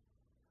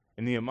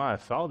 And Nehemiah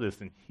saw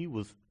this, and he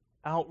was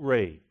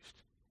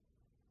outraged.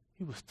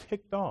 He was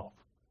ticked off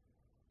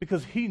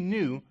because he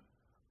knew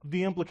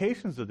the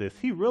implications of this.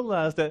 He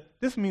realized that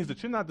this means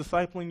that you're not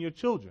discipling your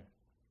children.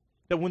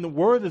 That when the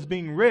word is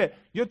being read,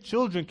 your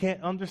children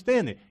can't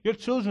understand it. Your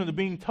children are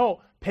being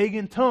taught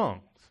pagan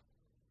tongues.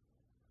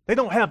 They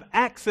don't have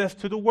access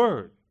to the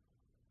word.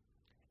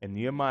 And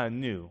Nehemiah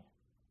knew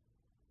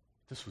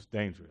this was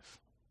dangerous.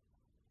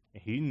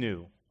 And he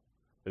knew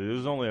that it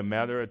was only a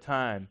matter of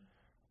time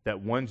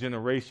that one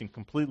generation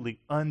completely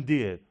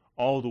undid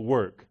all the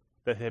work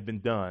that had been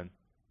done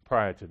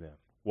prior to them.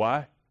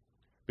 Why?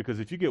 Because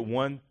if you get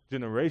one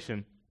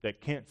generation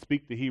that can't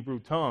speak the Hebrew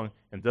tongue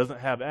and doesn't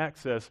have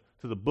access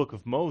to the book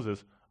of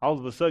Moses, all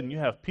of a sudden you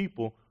have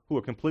people who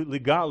are completely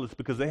godless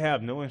because they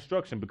have no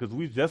instruction, because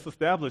we've just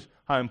established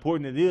how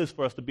important it is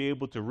for us to be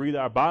able to read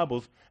our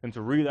Bibles and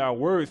to read our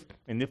words.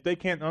 And if they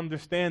can't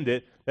understand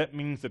it, that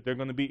means that they're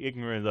going to be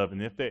ignorant of it.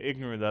 And if they're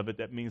ignorant of it,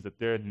 that means that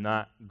they're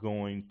not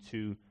going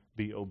to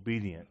be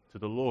obedient to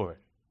the Lord.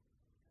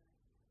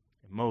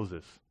 And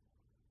Moses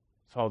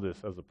saw this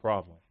as a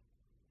problem.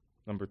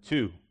 Number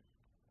two,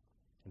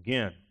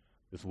 again,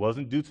 this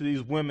wasn't due to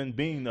these women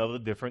being of a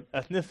different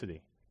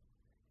ethnicity.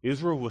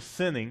 Israel was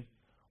sinning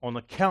on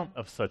account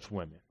of such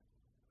women.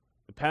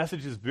 The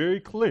passage is very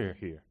clear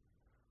here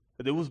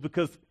that it was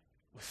because it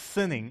was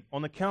sinning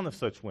on account of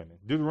such women.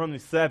 Deuteronomy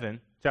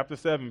 7, chapter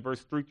 7,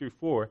 verse 3 through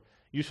 4,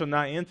 you shall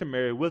not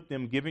intermarry with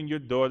them, giving your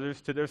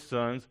daughters to their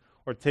sons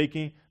or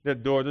taking their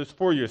daughters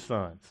for your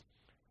sons.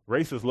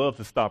 Racists love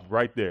to stop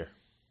right there.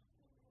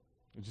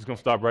 We're just going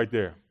to stop right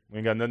there. We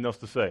ain't got nothing else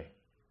to say.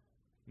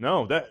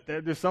 No,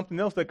 there's something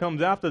else that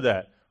comes after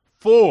that.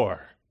 For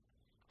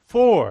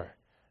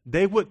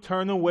they would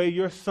turn away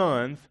your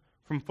sons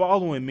from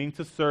following me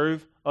to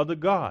serve other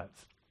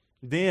gods.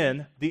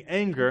 Then the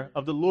anger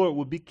of the Lord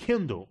would be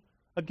kindled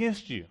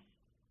against you.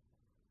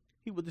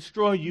 He would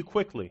destroy you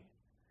quickly.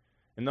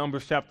 In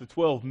Numbers chapter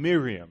 12,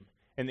 Miriam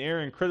and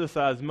Aaron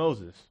criticized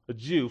Moses, a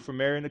Jew, for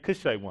marrying a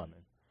Cushite woman.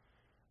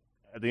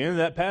 At the end of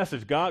that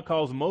passage, God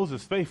calls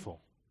Moses faithful.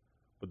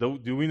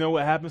 But do we know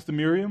what happens to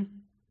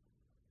Miriam?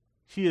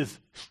 She is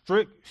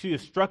struck.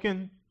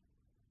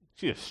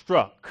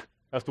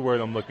 That's the word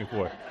I'm looking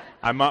for.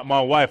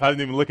 My wife, I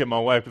didn't even look at my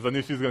wife because I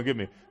knew she was going to get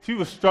me. She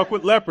was struck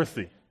with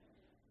leprosy.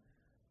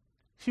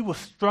 She was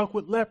struck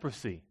with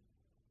leprosy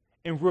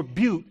and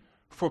rebuked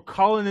for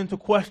calling into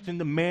question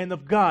the man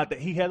of God that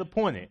he had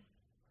appointed.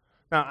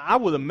 Now, I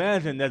would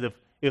imagine that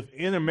if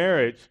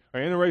intermarriage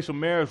or interracial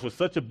marriage was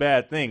such a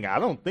bad thing, I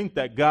don't think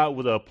that God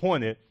would have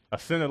appointed a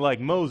sinner like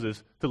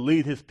Moses to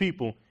lead his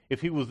people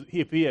if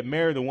he had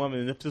married a woman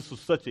and if this was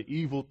such an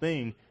evil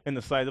thing in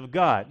the sight of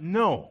God.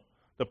 No.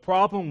 The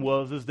problem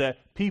is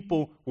that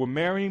people were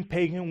marrying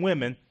pagan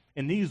women,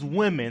 and these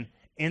women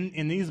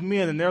and these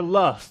men and their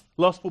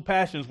lustful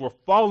passions were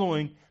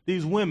following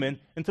these women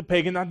into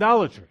pagan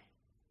idolatry.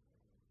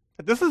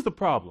 This is the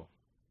problem.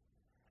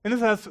 And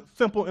this has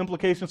simple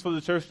implications for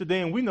the church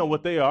today, and we know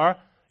what they are.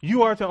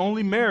 You are to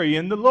only marry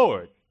in the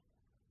Lord.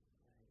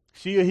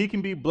 She or he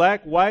can be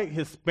black, white,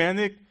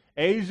 Hispanic,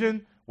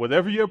 Asian,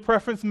 whatever your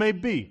preference may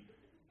be.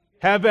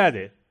 Have at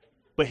it.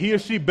 But he or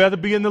she better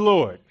be in the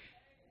Lord.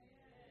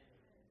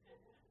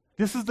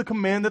 This is the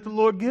command that the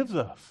Lord gives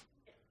us.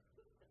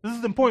 This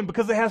is important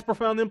because it has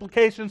profound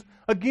implications,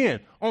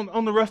 again,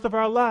 on the rest of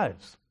our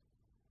lives.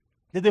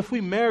 That if we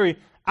marry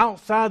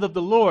outside of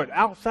the Lord,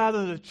 outside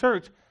of the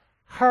church,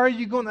 how are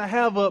you going to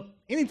have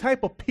any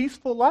type of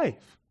peaceful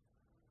life?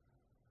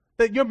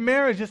 That your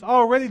marriage is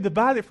already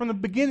divided from the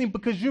beginning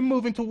because you're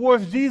moving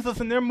towards Jesus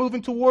and they're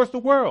moving towards the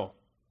world.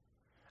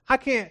 I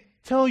can't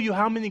tell you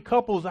how many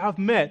couples I've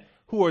met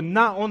who are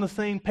not on the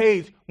same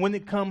page when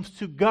it comes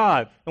to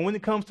God and when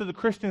it comes to the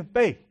Christian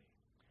faith.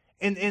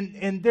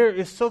 And there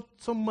is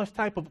so much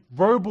type of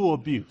verbal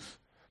abuse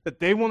that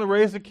they want to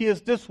raise their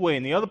kids this way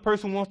and the other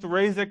person wants to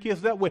raise their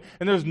kids that way.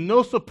 And there's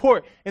no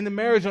support in the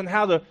marriage on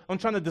on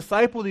trying to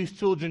disciple these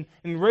children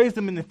and raise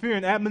them in the fear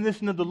and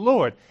admonition of the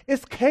Lord.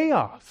 It's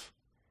chaos.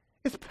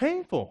 It's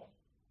painful.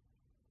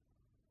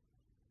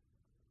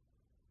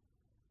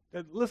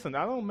 Listen,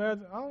 I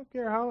don't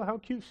care how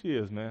cute she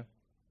is, man.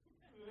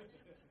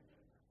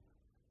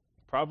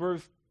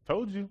 Proverbs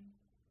told you,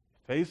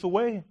 it fades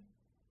away.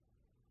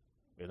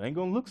 It ain't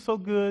going to look so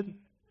good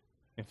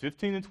in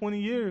 15 and 20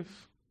 years.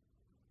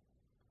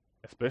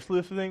 Especially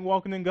if it ain't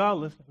walking in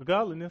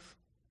godliness.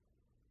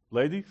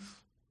 Ladies,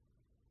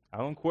 I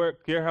don't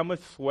care how much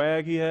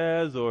swag he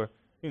has or,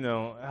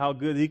 how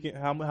good he can,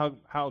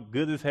 how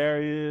good his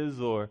hair is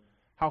or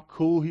how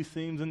cool he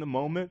seems in the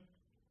moment.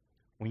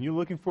 When you're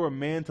looking for a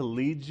man to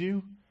lead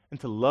you and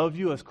to love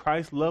you as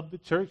Christ loved the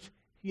church,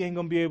 he ain't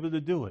going to be able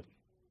to do it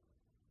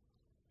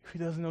if he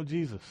doesn't know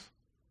Jesus.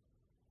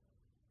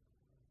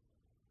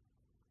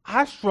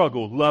 I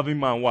struggle loving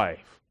my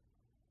wife.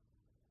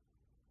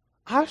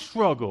 I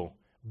struggle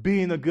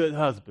being a good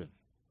husband.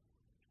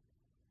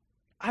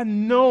 I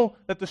know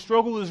that the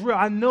struggle is real.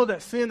 I know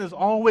that sin is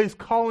always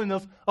calling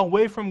us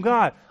away from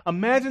God.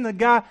 Imagine a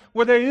guy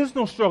where there is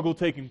no struggle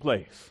taking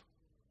place.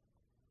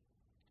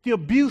 The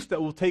abuse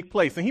that will take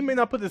place. And he may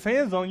not put his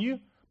hands on you,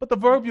 but the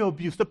verbal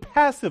abuse, the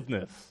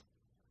passiveness,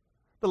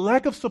 the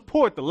lack of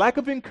support, the lack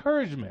of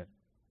encouragement.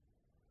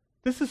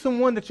 This is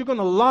someone that you're going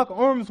to lock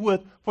arms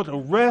with for the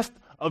rest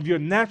of your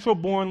natural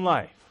born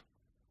life.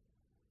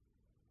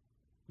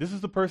 This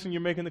is the person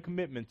you're making a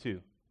commitment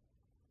to.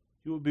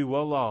 You will be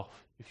well off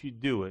if you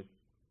do it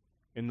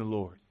in the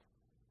Lord.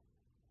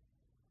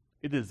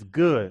 It is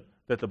good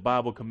that the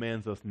Bible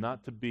commands us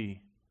not to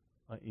be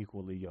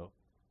unequally yoked.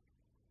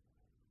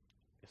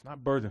 It's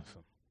not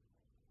burdensome.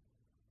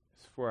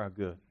 It's for our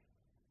good.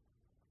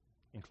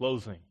 In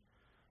closing,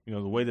 the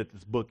way that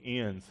this book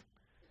ends,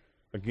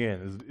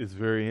 again, is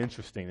very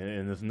interesting.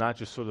 And it's not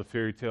just sort of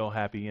fairy tale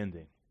happy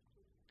ending.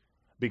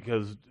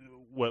 Because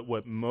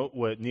what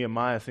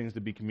Nehemiah seems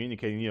to be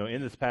communicating,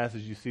 in this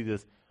passage you see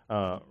this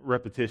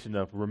repetition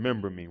of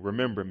remember me,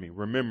 remember me,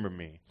 remember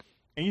me.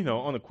 And,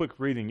 on a quick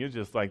reading, you're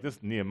just like, this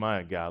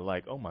Nehemiah guy,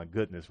 like, oh my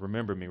goodness,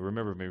 remember me,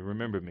 remember me,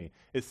 remember me.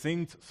 It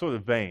seems sort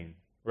of vain,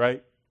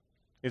 right?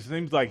 It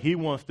seems like he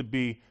wants to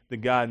be the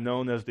guy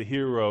known as the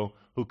hero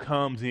who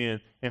comes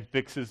in and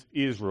fixes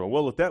Israel.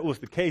 Well, if that was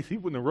the case, he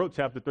wouldn't have wrote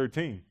chapter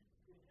 13.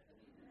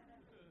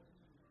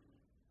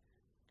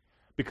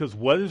 Because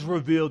what is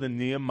revealed in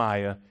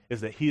Nehemiah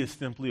is that he is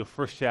simply a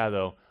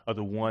foreshadow of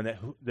the one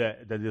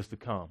that is to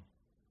come.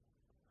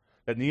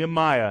 That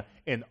Nehemiah,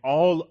 in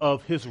all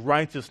of his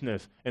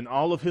righteousness and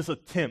all of his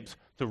attempts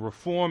to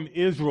reform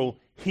Israel,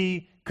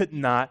 he could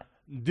not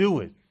do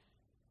it.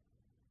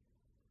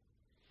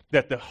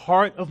 That the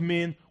heart of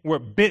men were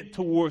bent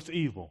towards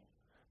evil.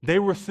 They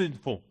were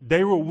sinful,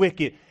 they were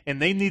wicked,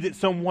 and they needed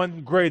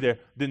someone greater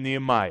than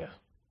Nehemiah.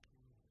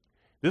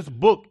 This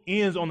book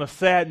ends on a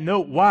sad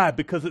note. Why?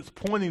 Because it's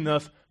pointing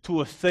us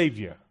to a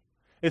Savior.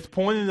 It's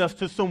pointing us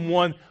to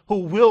someone who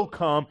will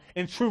come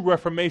and true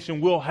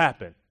reformation will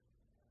happen.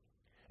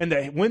 And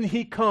that when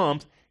he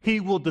comes, he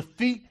will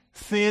defeat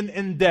sin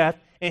and death,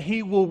 and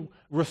he will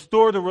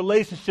restore the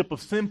relationship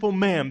of sinful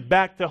man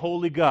back to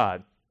holy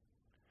God.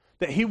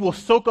 That he will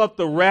soak up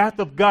the wrath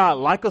of God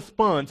like a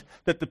sponge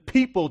that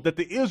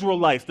the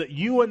Israelites, that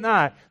you and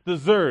I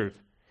deserve.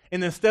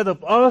 And instead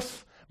of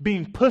us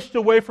being pushed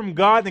away from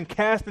God and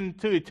cast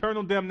into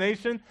eternal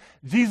damnation,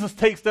 Jesus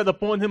takes that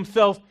upon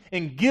himself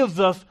and gives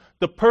us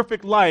the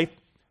perfect life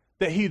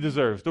that he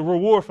deserves, the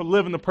reward for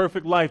living the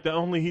perfect life that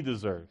only he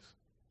deserves.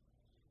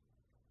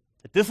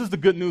 This is the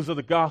good news of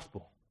the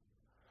gospel.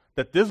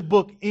 That this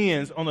book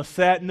ends on a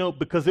sad note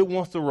because it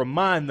wants to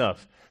remind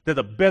us that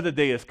a better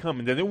day is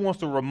coming, that it wants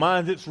to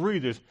remind its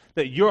readers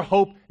that your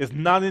hope is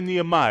not in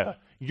Nehemiah.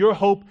 Your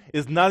hope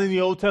is not in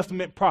the Old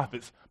Testament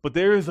prophets, but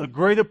there is a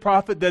greater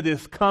prophet that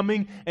is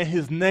coming, and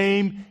his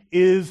name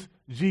is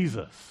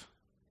Jesus.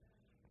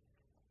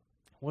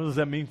 What does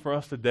that mean for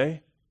us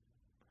today?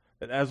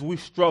 That as we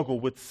struggle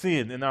with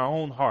sin in our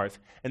own hearts,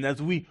 and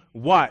as we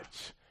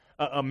watch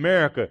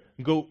America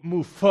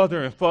move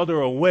further and further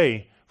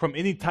away from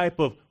any type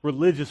of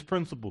religious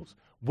principles.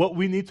 What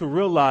we need to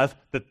realize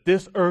that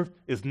this earth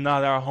is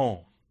not our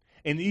home.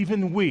 And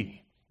even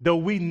we, though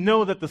we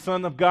know that the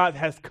Son of God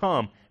has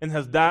come and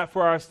has died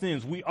for our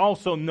sins, we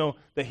also know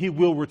that he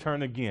will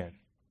return again.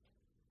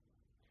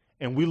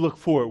 And we look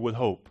forward with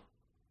hope.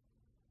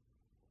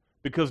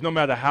 Because no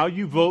matter how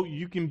you vote,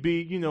 you can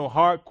be,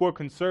 hardcore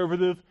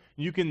conservative.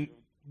 You can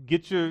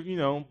get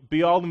your,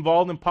 be all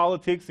involved in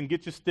politics and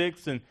get your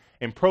sticks and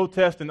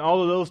protest and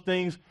all of those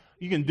things.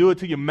 You can do it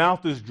till your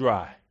mouth is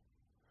dry.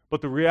 But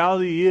the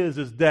reality is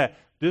that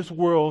this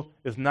world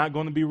is not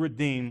going to be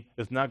redeemed,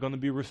 it's not going to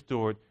be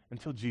restored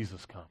until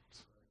Jesus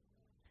comes.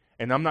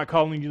 And I'm not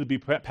calling you to be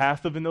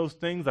passive in those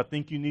things. I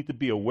think you need to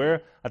be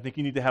aware. I think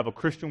you need to have a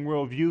Christian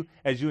worldview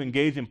as you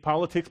engage in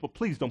politics, but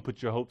please don't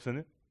put your hopes in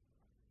it.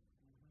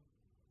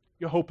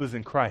 Your hope is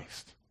in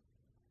Christ.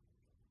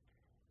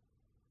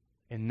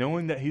 And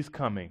knowing that he's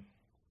coming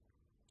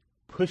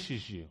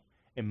pushes you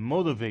and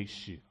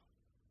motivates you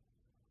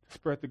to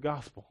spread the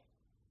gospel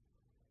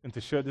and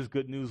to share this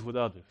good news with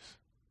others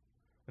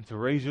and to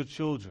raise your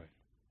children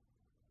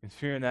in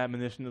fear and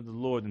admonition of the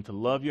Lord and to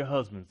love your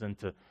husbands and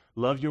to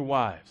love your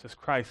wives as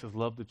Christ has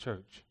loved the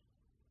church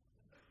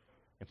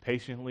and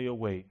patiently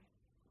await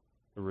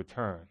the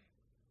return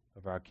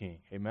of our King.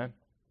 Amen?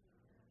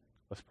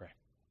 Let's pray.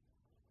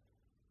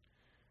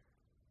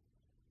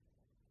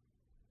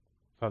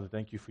 Father,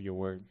 thank you for your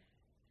word.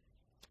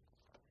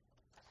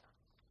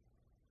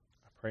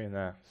 I pray and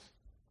ask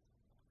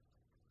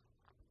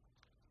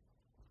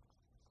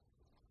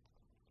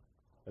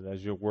that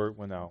as your word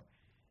went out,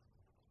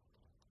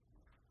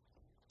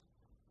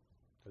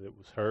 that it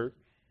was heard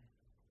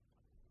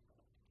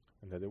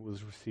and that it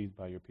was received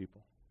by your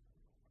people.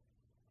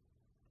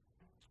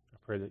 I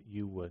pray that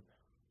you would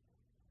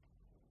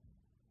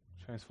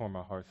transform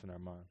our hearts and our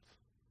minds.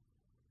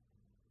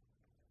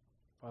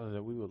 Father,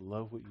 that we would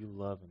love what you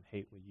love and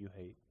hate what you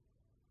hate.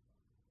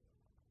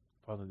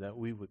 Father, that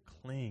we would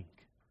cling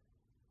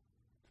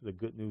to the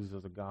good news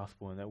of the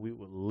gospel and that we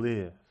would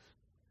live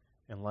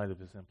in light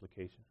of its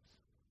implications.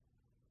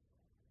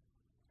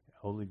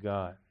 Holy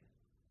God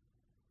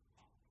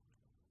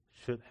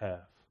should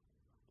have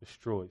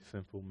destroyed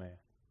sinful man,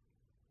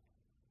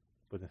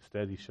 but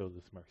instead he showed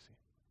us mercy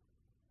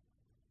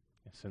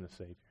and sent a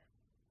Savior.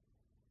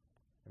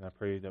 And I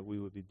pray that we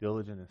would be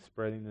diligent in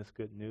spreading this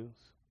good news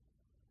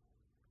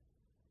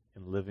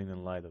and living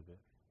in light of it.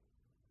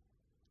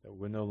 That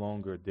we're no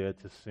longer dead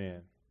to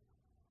sin.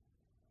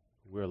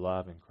 We're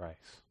alive in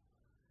Christ.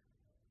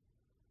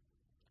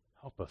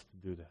 Help us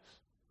to do this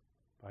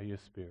by your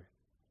Spirit.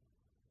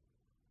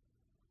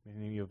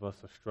 Many of us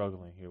are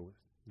struggling here with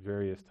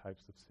various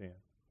types of sin.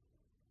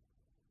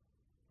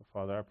 But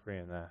Father, I pray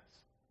and ask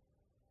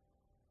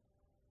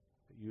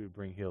that you would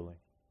bring healing,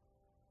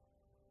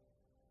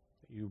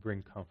 that you would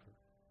bring comfort,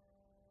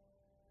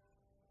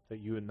 that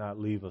you would not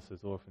leave us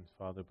as orphans,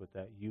 Father, but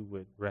that you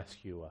would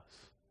rescue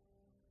us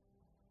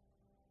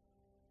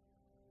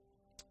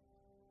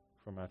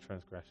from our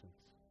transgressions.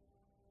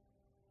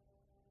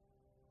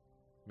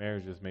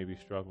 Marriages may be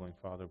struggling,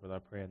 Father, but I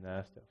pray and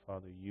ask that,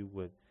 Father, you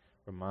would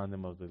remind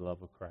them of the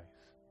love of Christ.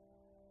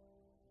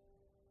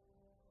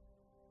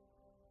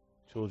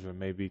 Children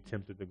may be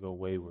tempted to go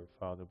wayward,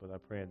 Father, but I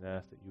pray and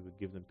ask that you would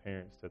give them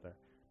parents that are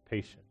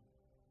patient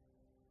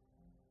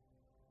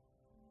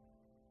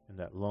and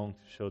that long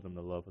to show them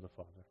the love of the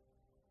Father.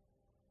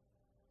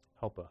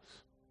 Help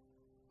us.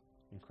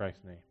 In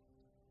Christ's name,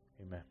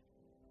 amen.